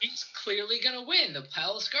 He's clearly going to win. The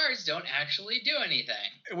palace guards don't actually do anything.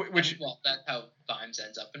 That's how Vimes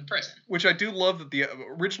ends up in prison. Which I do love that the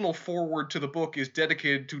original foreword to the book is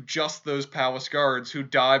dedicated to just those palace guards who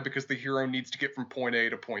die because the hero needs to get from point A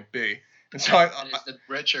to point B. And so the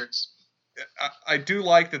red shirts. I do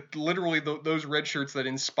like that literally those red shirts that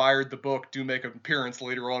inspired the book do make an appearance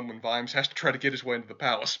later on when Vimes has to try to get his way into the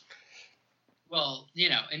palace. Well,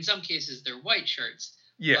 in some cases they're white shirts.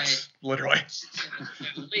 Yes, literally.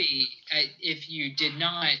 If you did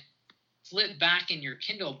not flip back in your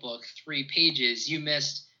Kindle book 3 pages, you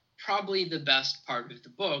missed probably the best part of the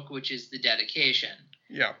book, which is the dedication.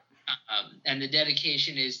 Yeah. And the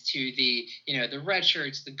dedication is to the red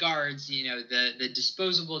shirts, the guards, the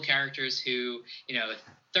disposable characters who,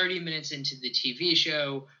 30 minutes into the TV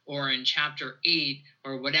show or in chapter 8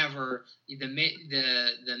 or whatever, the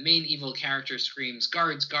main evil character screams,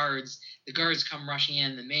 "Guards, guards." The guards come rushing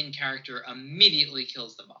in. The main character immediately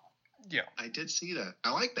kills them all. Yeah. I did see that.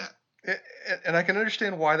 I like that. And I can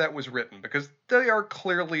understand why that was written, because they are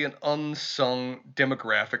clearly an unsung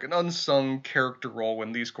demographic, an unsung character role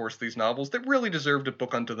in these novels that really deserved a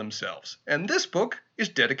book unto themselves. And this book is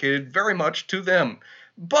dedicated very much to them,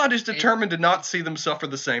 but is determined to not see them suffer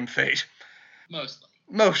the same fate.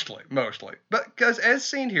 Mostly. But because, as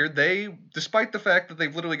seen here, they, despite the fact that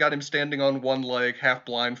they've literally got him standing on one leg, half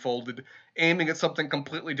blindfolded, aiming at something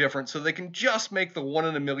completely different so they can just make the 1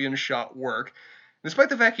 in a million shot work, despite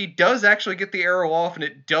the fact he does actually get the arrow off and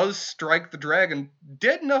it does strike the dragon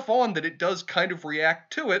dead enough on that it does kind of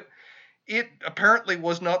react to it, it apparently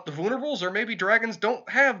was not the vulnerables, or maybe dragons don't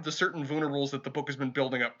have the certain vulnerables that the book has been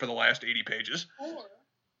building up for the last 80 pages. Or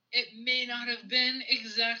it may not have been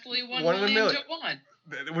exactly 1 million to 1.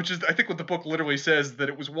 Which is, I think, what the book literally says, that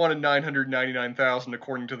it was 1 in 999,000,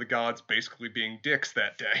 according to the gods basically being dicks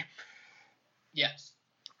that day. Yes.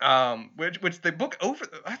 Which the book over,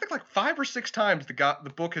 I think, like 5 or 6 times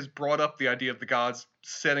the book has brought up the idea of the gods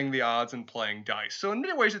setting the odds and playing dice. So in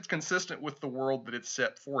many ways, it's consistent with the world that it's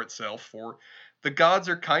set for itself. For the gods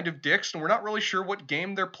are kind of dicks, and we're not really sure what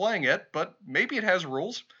game they're playing at, but maybe it has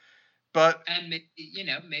rules. And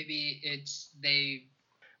maybe it's they.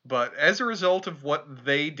 But as a result of what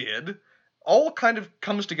they did, all kind of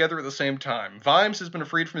comes together at the same time. Vimes has been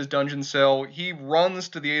freed from his dungeon cell. He runs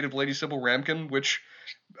to the aid of Lady Sybil Ramkin, which,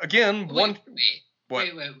 again, wait.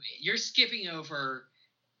 You're skipping over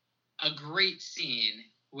a great scene,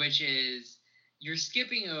 which is you're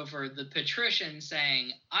skipping over the patrician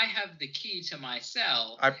saying, "I have the key to my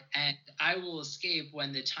cell, and I will escape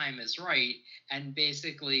when the time is right," and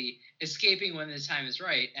basically escaping when the time is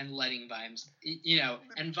right and letting Vimes,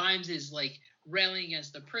 and Vimes is like railing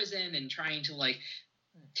against the prison and trying to like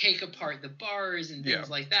take apart the bars and things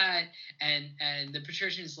like that, and the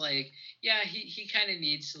patrician's like, he kind of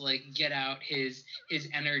needs to like get out his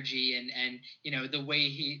energy and the way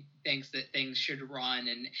he thinks that things should run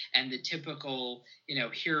and the typical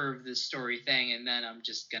hero of the story thing, and then I'm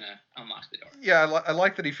just gonna unlock the door. I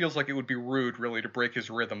like that he feels like it would be rude really to break his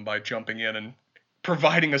rhythm by jumping in and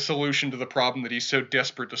providing a solution to the problem that he's so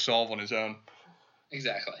desperate to solve on his own.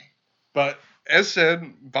 Exactly. But as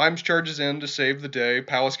said, Vimes charges in to save the day.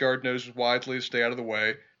 Palace Guard knows wisely to stay out of the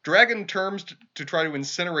way. Dragon turns to try to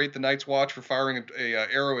incinerate the Night's Watch for firing a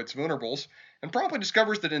arrow at its vulnerables, and promptly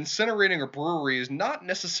discovers that incinerating a brewery is not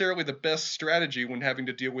necessarily the best strategy when having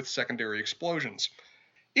to deal with secondary explosions.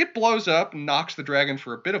 It blows up and knocks the dragon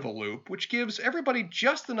for a bit of a loop, which gives everybody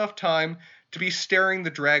just enough time to be staring the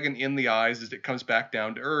dragon in the eyes as it comes back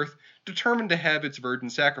down to Earth, determined to have its virgin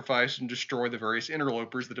sacrificed and destroy the various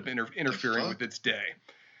interlopers that have been interfering with its day.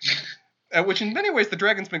 Which in many ways the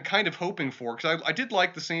dragon's been kind of hoping for, because I did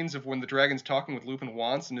like the scenes of when the dragon's talking with Lupin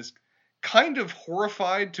once and is kind of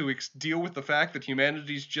horrified to deal with the fact that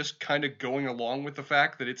humanity's just kind of going along with the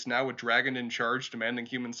fact that it's now a dragon in charge demanding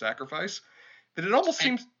human sacrifice. That it almost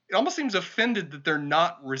seems offended that they're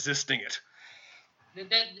not resisting it.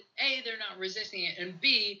 That A, they're not resisting it, and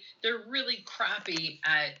B, they're really crappy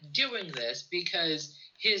at doing this because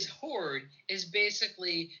his horde is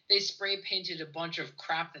basically, they spray painted a bunch of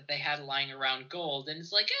crap that they had lying around gold, and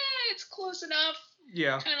it's like, it's close enough.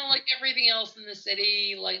 Yeah. Kind of like everything else in the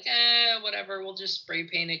city, like, whatever, we'll just spray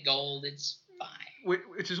paint it gold, it's fine.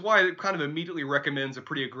 Which is why it kind of immediately recommends a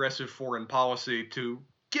pretty aggressive foreign policy to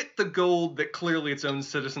get the gold that clearly its own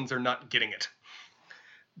citizens are not getting it.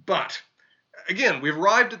 But again, we've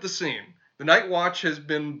arrived at the scene. The Night Watch has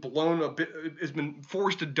been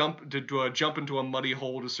forced to jump into a muddy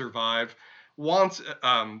hole to survive.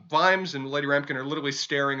 Vimes and Lady Ramkin are literally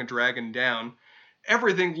staring a dragon down.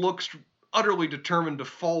 Everything looks utterly determined to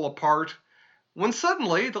fall apart, when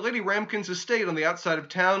suddenly the Lady Ramkin's estate on the outside of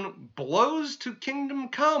town blows to Kingdom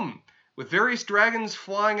Come, with various dragons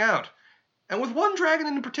flying out, and with one dragon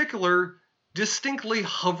in particular distinctly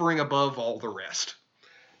hovering above all the rest.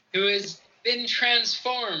 Who has been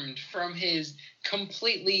transformed from his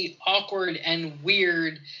completely awkward and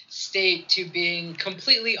weird state to being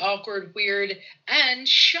completely awkward, weird, and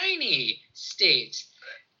shiny state.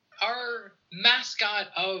 Our mascot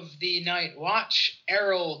of the Night Watch,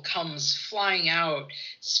 Errol, comes flying out,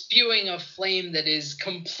 spewing a flame that is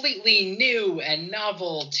completely new and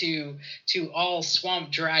novel to all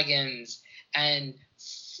swamp dragons, and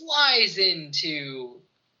flies in to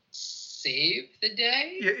save the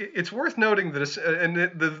day. It's worth noting that, and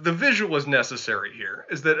the visual is necessary here,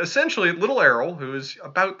 is that essentially little Errol, who is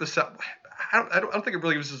about the size, I don't think it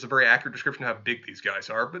really gives us a very accurate description of how big these guys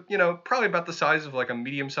are, but probably about the size of like a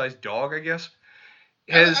medium-sized dog, I guess,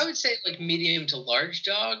 I would say like medium to large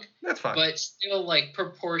dog. That's fine. But still like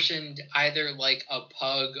proportioned either like a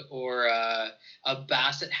pug or a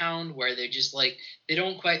basset hound, where they're just like, they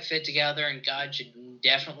don't quite fit together, and God should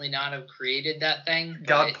definitely not have created that thing.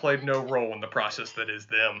 God played no role in the process that is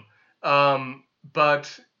them.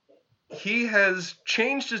 But he has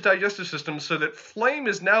changed his digestive system so that flame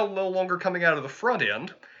is now no longer coming out of the front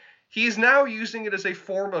end. He's now using it as a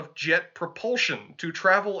form of jet propulsion to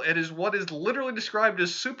travel at what is literally described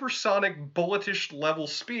as supersonic bulletish level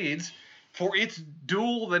speeds for its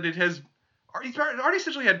duel that it has. It's already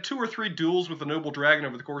essentially had 2 or 3 duels with the Noble Dragon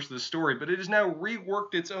over the course of this story, but it has now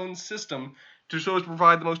reworked its own system so as to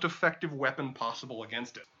provide the most effective weapon possible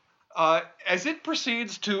against it. As it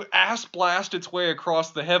proceeds to ass blast its way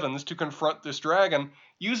across the heavens to confront this dragon,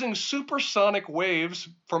 using supersonic waves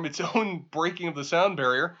from its own breaking of the sound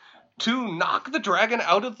barrier to knock the dragon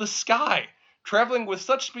out of the sky, traveling with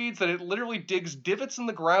such speeds that it literally digs divots in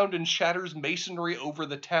the ground and shatters masonry over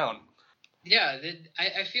the town. Yeah,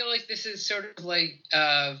 I feel like this is sort of like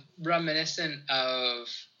reminiscent of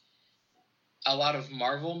a lot of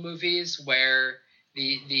Marvel movies where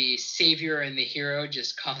the savior and the hero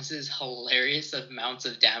just causes hilarious amounts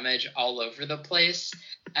of damage all over the place.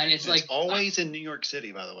 And it's like always in New York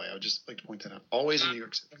City, by the way. I would just like to point that out. Always in New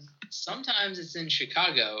York City. Sometimes it's in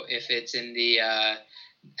Chicago if it's in the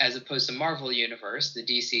as opposed to Marvel universe, the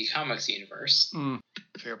DC Comics universe.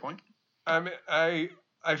 Fair point. I mean,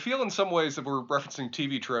 I feel in some ways that we're referencing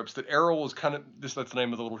TV tropes that Errol is kind of that's the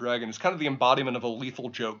name of the little dragon, is kind of the embodiment of a lethal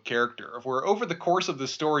joke character, of where over the course of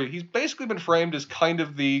this story he's basically been framed as kind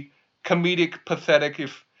of the comedic, pathetic,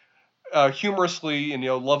 if humorously and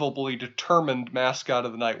lovably determined mascot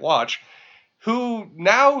of the Night Watch, who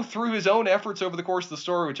now, through his own efforts over the course of the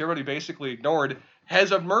story, which everybody basically ignored,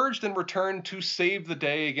 has emerged and returned to save the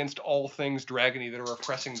day against all things dragony that are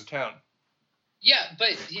oppressing the town. Yeah, but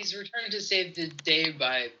he's returned to save the day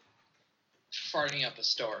by farting up a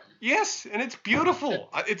storm. Yes, and it's beautiful.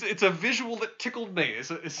 It's a visual that tickled me,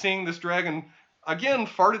 is seeing this dragon, again,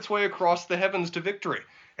 fart its way across the heavens to victory,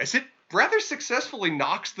 as it rather successfully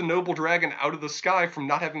knocks the noble dragon out of the sky from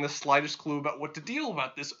not having the slightest clue about what to deal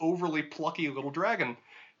about this overly plucky little dragon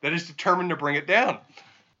that is determined to bring it down.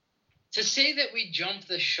 To say that we jumped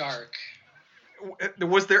the shark.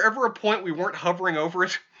 Was there ever a point we weren't hovering over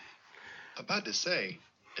it? About to say,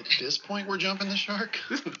 at this point we're jumping the shark?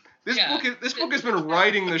 This book has been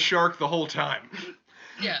riding the shark the whole time.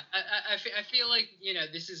 Yeah, I feel like,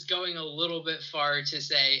 this is going a little bit far to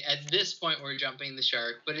say at this point we're jumping the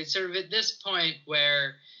shark, but it's sort of at this point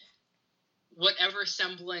where whatever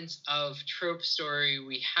semblance of trope story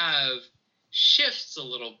we have shifts a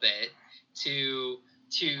little bit to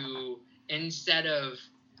instead of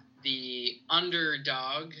the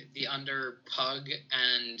underdog, the underpug,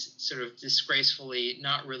 and sort of disgracefully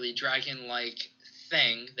not really dragon-like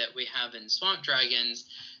thing that we have in Swamp Dragons,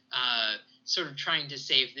 sort of trying to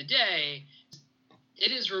save the day,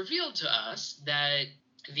 it is revealed to us that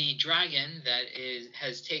the dragon that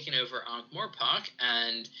has taken over Ankh-Morpork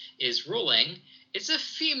and is ruling, it's a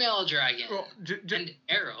female dragon. Well, and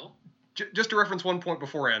Errol... Just to reference one point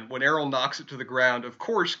beforehand, when Errol knocks it to the ground, of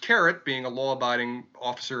course, Carrot, being a law-abiding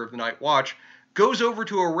officer of the Night Watch, goes over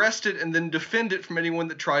to arrest it and then defend it from anyone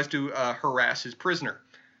that tries to harass his prisoner.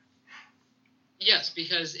 Yes,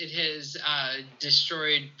 because it has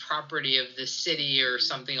destroyed property of the city or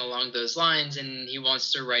something along those lines, and he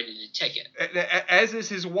wants to write it a ticket. As is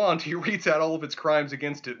his wont, he reads out all of its crimes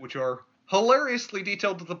against it, which are hilariously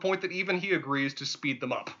detailed to the point that even he agrees to speed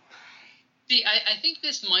them up. See, I think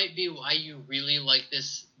this might be why you really like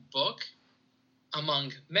this book,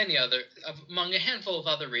 among a handful of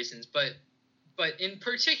other reasons, but in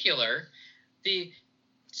particular, the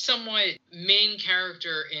somewhat main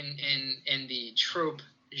character in the trope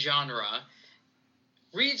genre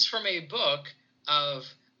reads from a book of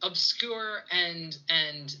obscure and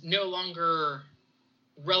no longer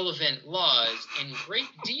relevant laws in great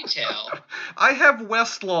detail. I have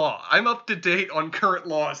Westlaw. I'm up to date on current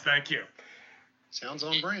laws, thank you. Sounds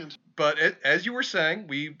on brand. But as you were saying,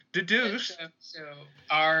 we deduce. So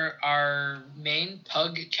our main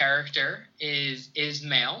pug character is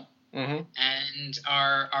male, mm-hmm. and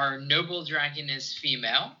our noble dragon is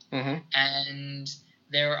female, mm-hmm. and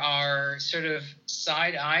there are sort of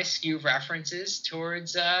side-eye skew references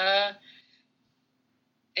towards a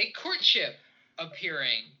courtship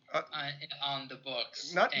appearing on the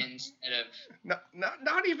books instead of...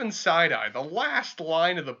 Not even side-eye. The last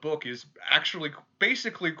line of the book is actually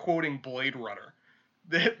basically quoting Blade Runner.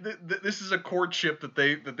 This is a courtship that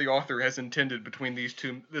the author has intended between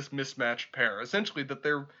this mismatched pair. Essentially, that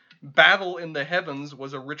their battle in the heavens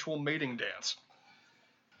was a ritual mating dance.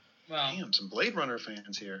 Well, damn, some Blade Runner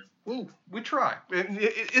fans here. Woo, we try.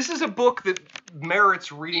 This is a book that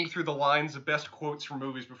merits reading through the lines of best quotes from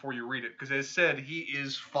movies before you read it, because as said, he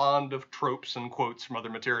is fond of tropes and quotes from other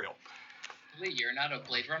material. Lee, you're not a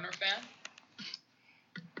Blade Runner fan?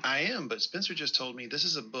 I am, but Spencer just told me this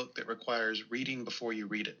is a book that requires reading before you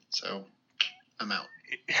read it, so I'm out.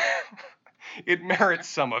 It merits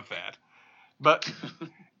some of that. But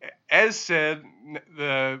as said,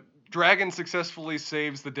 the dragon successfully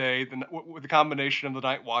saves the day with the combination of the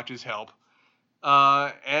Night Watch's help.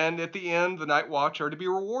 And at the end, the Night Watch are to be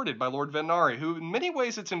rewarded by Lord Vetinari, who in many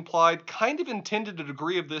ways it's implied kind of intended a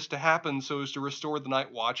degree of this to happen so as to restore the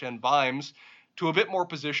Night Watch and Vimes to a bit more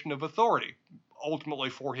position of authority, ultimately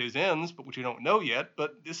for his ends, but which we don't know yet,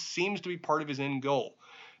 but this seems to be part of his end goal.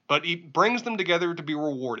 But he brings them together to be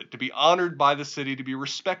rewarded, to be honored by the city, to be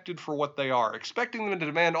respected for what they are, expecting them to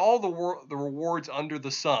demand all the rewards under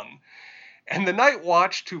the sun. And the Night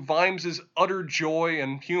Watch, to Vimes's utter joy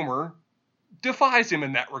and humor, defies him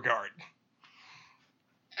in that regard.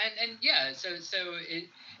 And yeah, so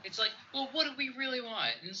it's like, well, what do we really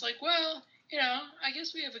want? And it's like, well, I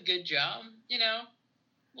guess we have a good job,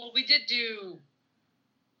 Well, we did do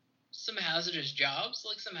some hazardous jobs,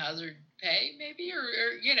 like some hazard pay, maybe, or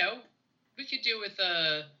we could do with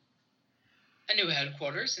a new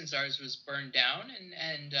headquarters since ours was burned down,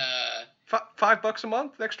 and $5 a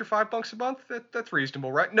month, extra $5 a month. That's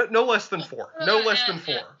reasonable, right? No less than four. No less than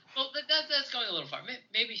four. Yeah. Well, that's going a little far.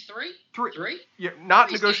 Maybe three. Three. Yeah, not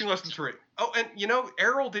negotiating less than three. Oh, and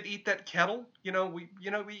Errol did eat that kettle. You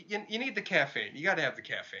need the caffeine. You got to have the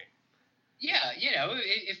caffeine. Yeah,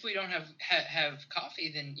 if we don't have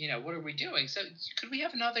coffee, then what are we doing? So could we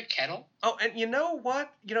have another kettle? Oh, and you know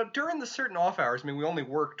what? During the certain off hours, we only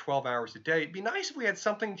work 12 hours a day. It'd be nice if we had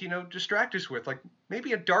something to distract us with, like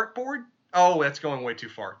maybe a dartboard. Oh, that's going way too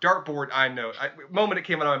far. Dartboard, I know. The moment it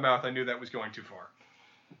came out of my mouth, I knew that was going too far.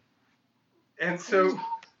 And so,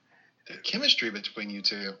 the chemistry between you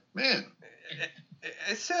two, man.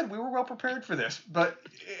 I said we were well prepared for this,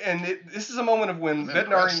 this is a moment of when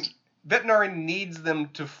Vetinari needs them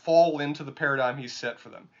to fall into the paradigm he's set for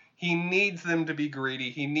them. He needs them to be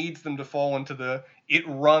greedy. He needs them to fall into the it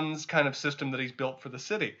runs kind of system that he's built for the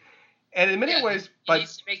city. And in many ways, he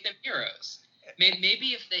needs to make them heroes.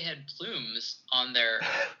 Maybe if they had plumes on their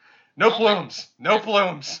no plumes.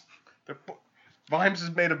 Vimes has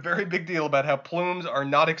made a very big deal about how plumes are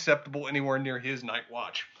not acceptable anywhere near his Night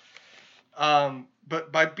Watch.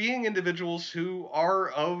 But by being individuals who are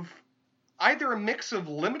of either a mix of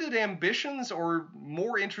limited ambitions or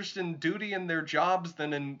more interest in duty in their jobs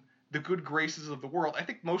than in the good graces of the world, I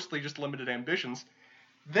think mostly just limited ambitions,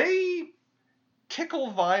 they tickle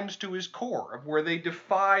Vimes to his core, of where they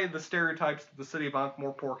defy the stereotypes that the city of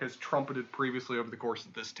Ankh-Morpork has trumpeted previously over the course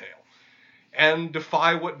of this tale, and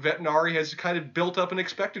defy what Vetinari has kind of built up and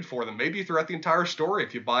expected for them, maybe throughout the entire story,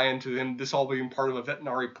 if you buy into him, this all being part of a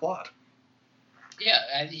Vetinari plot. Yeah,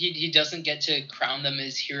 and he doesn't get to crown them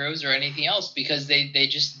as heroes or anything else because they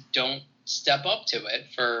just don't step up to it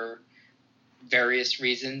for various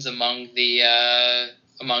reasons among the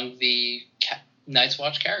Night's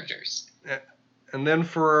Watch characters. And then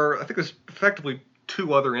for, I think there's effectively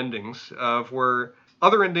two other endings, of where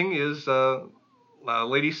other ending is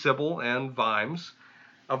Lady Sybil and Vimes,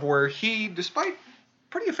 of where he, despite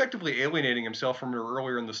pretty effectively alienating himself from her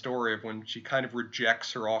earlier in the story of when she kind of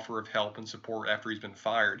rejects her offer of help and support after he's been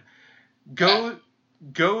fired,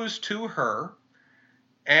 goes to her,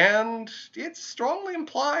 and it's strongly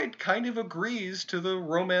implied kind of agrees to the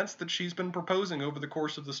romance that she's been proposing over the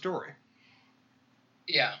course of the story.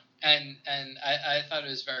 Yeah, and I thought it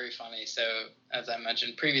was very funny. So, as I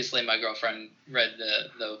mentioned previously, my girlfriend read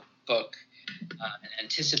the book in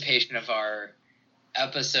anticipation of our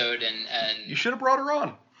episode, and you should have brought her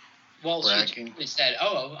on. Well, she said,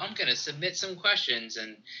 "Oh, I'm going to submit some questions,"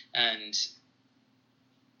 and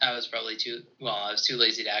I was probably too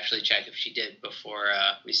lazy to actually check if she did before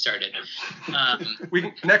we started.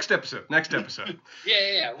 Next episode.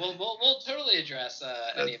 Yeah. We'll totally address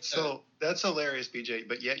any episode. So that's hilarious, BJ.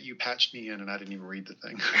 But yet you patched me in, and I didn't even read the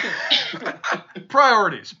thing.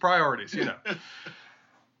 Priorities.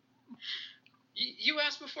 You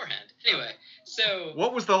asked beforehand. Anyway, so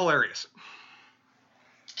what was the hilarious?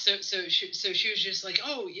 So she was just like,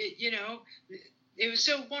 oh, it was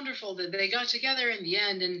so wonderful that they got together in the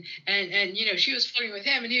end, and she was flirting with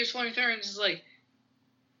him and he was flirting with her, and it's like,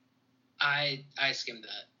 I skimmed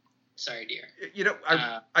that. Sorry, dear.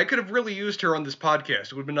 I could have really used her on this podcast.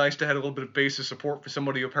 It would have been nice to have a little bit of base of support for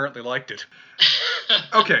somebody who apparently liked it.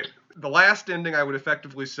 Okay, the last ending I would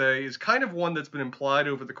effectively say is kind of one that's been implied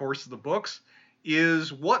over the course of the books.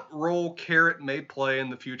 is what role Carrot may play in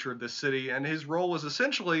the future of this city, and his role was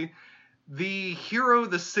essentially the hero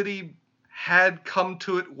the city had come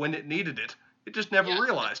to it when it needed it. It just never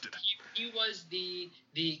realized it. He was the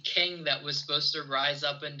king that was supposed to rise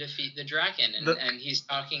up and defeat the dragon, and he's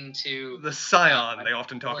talking to the Scion. They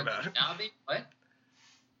often talk about it. Nabi? What?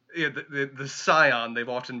 Yeah, the Scion they've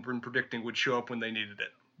often been predicting would show up when they needed it.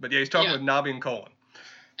 But yeah, he's talking with Nabi and Colin.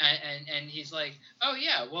 And he's like, oh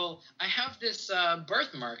yeah, well, I have this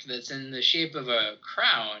birthmark that's in the shape of a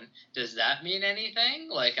crown. Does that mean anything?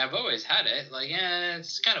 Like, I've always had it. Like,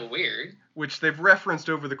 it's kind of weird. Which they've referenced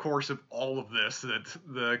over the course of all of this, that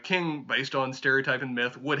the king, based on stereotype and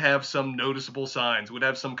myth, would have some noticeable signs, would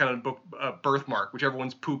have some kind of birthmark, which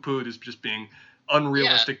everyone's poo-pooed as just being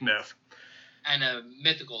unrealistic myth. And a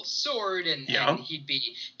mythical sword, and he'd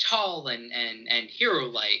be tall and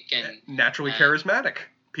hero-like. and naturally charismatic.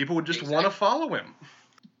 People would just want to follow him.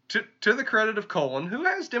 To the credit of Colin, who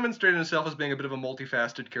has demonstrated himself as being a bit of a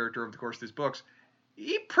multifaceted character over the course of these books,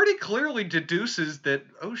 he pretty clearly deduces that,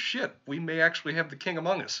 oh shit, we may actually have the king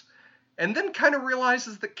among us. And then kind of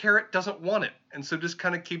realizes that Carrot doesn't want it, and so just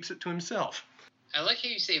kind of keeps it to himself. I like how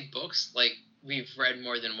you say books like we've read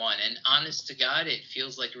more than one, and honest to God, it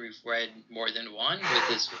feels like we've read more than one with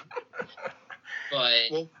this one.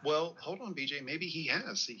 But well, hold on, BJ. Maybe he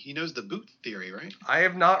has. He knows the boot theory, right? I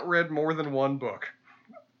have not read more than one book.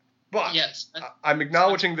 But yes, I'm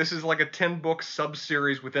acknowledging this is like a 10-book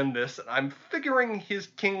sub-series within this, and I'm figuring his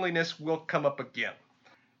kingliness will come up again.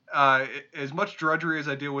 As much drudgery as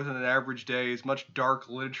I deal with in an average day, as much dark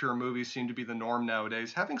literature or movies seem to be the norm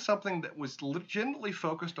nowadays, having something that was legitimately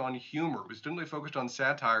focused on humor, was legitimately focused on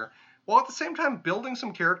satire, while at the same time building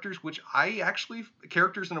some characters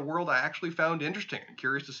characters in a world I actually found interesting and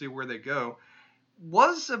curious to see where they go,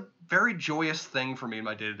 was a very joyous thing for me in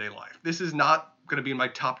my day-to-day life. This is not going to be in my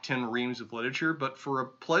top 10 reams of literature, but for a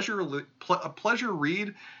pleasure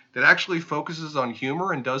read that actually focuses on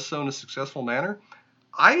humor and does so in a successful manner,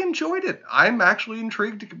 I enjoyed it. I'm actually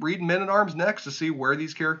intrigued to read Men at Arms next to see where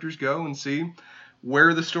these characters go and see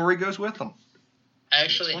where the story goes with them. I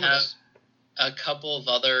actually have a couple of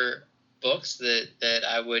other books that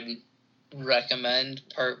I would recommend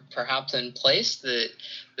perhaps in place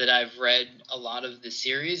that I've read a lot of the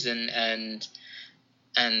series and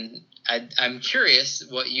I'm curious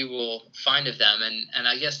what you will find of them, and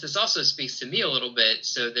I guess this also speaks to me a little bit.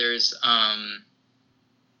 So there's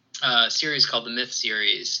a series called the Myth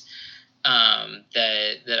series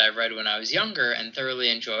that I read when I was younger and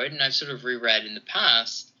thoroughly enjoyed, and I've sort of reread in the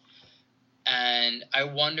past, and I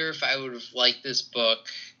wonder if I would have liked this book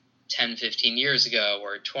 10, 15 years ago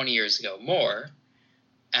or 20 years ago more.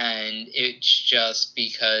 And it's just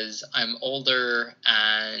because I'm older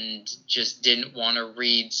and just didn't want to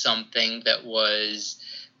read something that was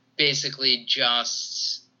basically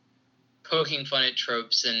just poking fun at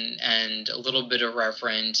tropes and a little bit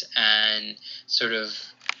irreverent and sort of,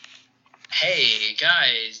 hey,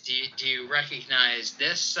 guys, do you recognize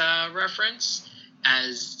this reference?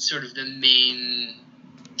 As sort of the main,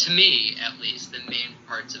 to me at least, the main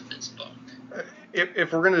parts of this book.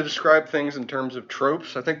 If we're going to describe things in terms of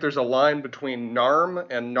tropes, I think there's a line between Narm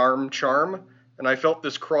and Narm Charm, and I felt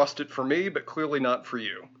this crossed it for me, but clearly not for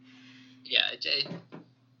you. Yeah,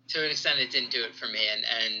 to an extent it didn't do it for me,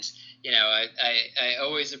 and you know, I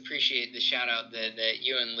always appreciate the shout-out that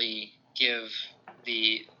you and Lee give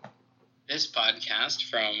this podcast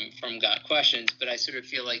from Got Questions, but I sort of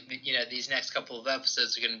feel like, you know, these next couple of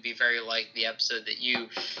episodes are going to be very like the episode that you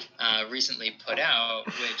recently put out,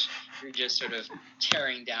 which you're just sort of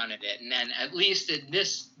tearing down at it. And then at least in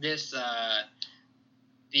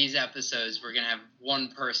these episodes, we're going to have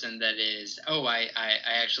one person that is, I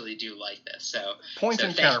actually do like this. So points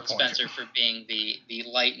and thank counterpoints. you, Spencer, for being the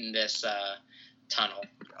light in this tunnel.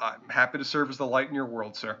 I'm happy to serve as the light in your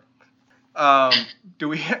world, sir.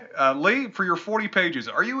 Lee, for your 40 pages,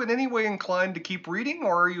 are you in any way inclined to keep reading,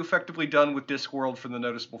 or are you effectively done with Discworld for the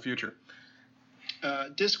noticeable future?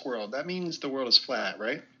 Discworld, that means the world is flat,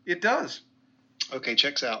 right? It does. Okay,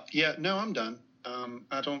 checks out. Yeah, no, I'm done.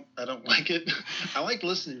 I don't like it. I like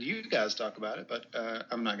listening to you guys talk about it, but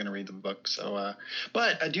I'm not going to read the book. So,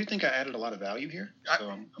 but I do think I added a lot of value here, so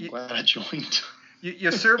I'm glad I joined.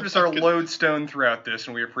 You served as our lodestone throughout this,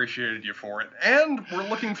 and we appreciated you for it. And we're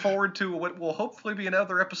looking forward to what will hopefully be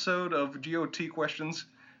another episode of GOT Questions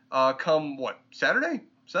come, Saturday?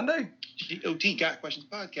 Sunday? GOT Got Questions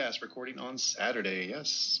podcast, recording on Saturday,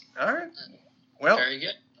 yes. All right. Well, very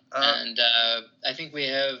good. And I think we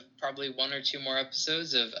have probably one or two more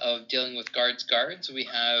episodes of dealing with guards. We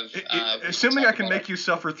have... assuming I can make you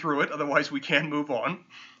suffer through it, otherwise we can move on.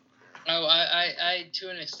 Oh, I to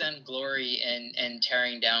an extent glory in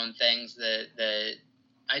tearing down things that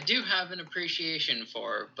I do have an appreciation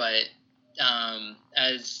for, but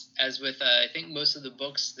as with I think most of the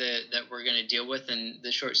books that we're going to deal with in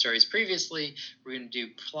the short stories previously, we're going to do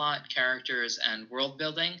plot, characters, and world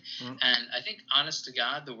building. Mm. And I think, honest to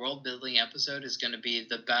God, the world building episode is going to be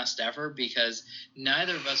the best ever because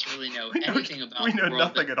neither of us really know anything about we know the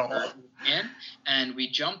world nothing that at all. we're in, and we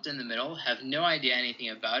jumped in the middle, have no idea anything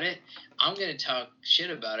about it. I'm going to talk shit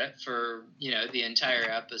about it for, the entire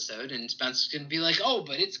episode, and Spencer's going to be like, oh,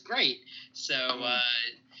 but it's great. So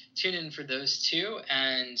tune in for those two,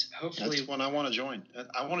 and hopefully... That's one I want to join.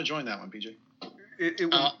 I want to join that one, PJ.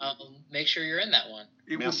 I'll make sure you're in that one.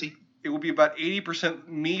 It will be about 80%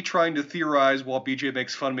 me trying to theorize while BJ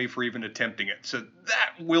makes fun of me for even attempting it. So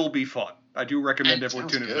that will be fun. I do recommend everyone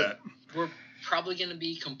tune into that. We're probably going to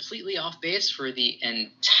be completely off base for the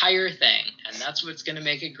entire thing, and that's what's going to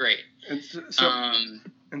make it great.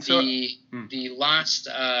 The last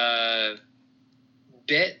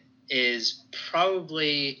bit is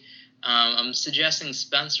probably I'm suggesting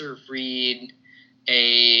Spencer read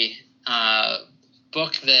a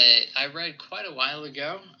book that I read quite a while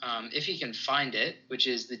ago, if he can find it, which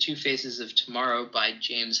is The Two Faces of Tomorrow by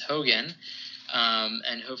James Hogan.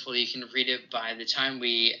 And hopefully you can read it by the time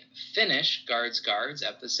we finish Guards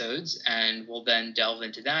episodes, and we'll then delve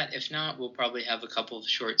into that. If not, we'll probably have a couple of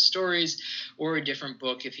short stories or a different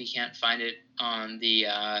book if he can't find it on the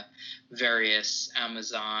various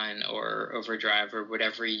Amazon or Overdrive or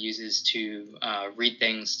whatever he uses to read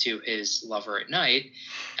things to his lover at night,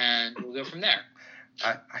 and we'll go from there.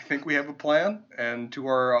 I think we have a plan, and to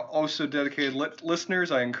our also dedicated listeners,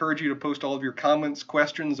 I encourage you to post all of your comments,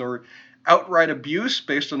 questions, or outright abuse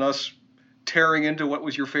based on us tearing into what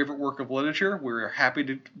was your favorite work of literature. We're happy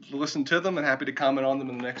to listen to them and happy to comment on them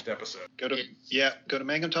in the next episode. Go to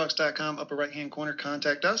mangumtalks.com, upper right-hand corner,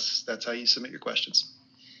 contact us. That's how you submit your questions.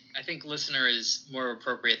 I think listener is more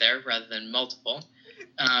appropriate there rather than multiple.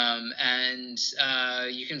 And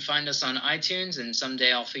you can find us on iTunes, and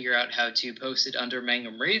someday I'll figure out how to post it under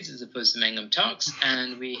Mangum Reads as opposed to Mangum Talks.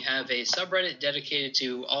 And we have a subreddit dedicated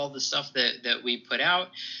to all the stuff that we put out.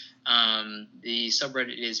 The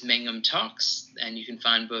subreddit is Mangum Talks, and you can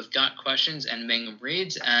find both Got Questions and Mangum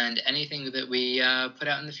Reads and anything that we put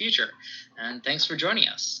out in the future. And thanks for joining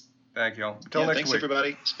us. Thank you all. Until next thanks week.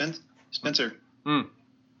 Everybody. Spencer.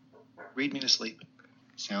 Read me to sleep.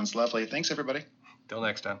 Sounds lovely. Thanks, everybody. Till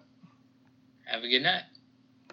next time. Have a good night.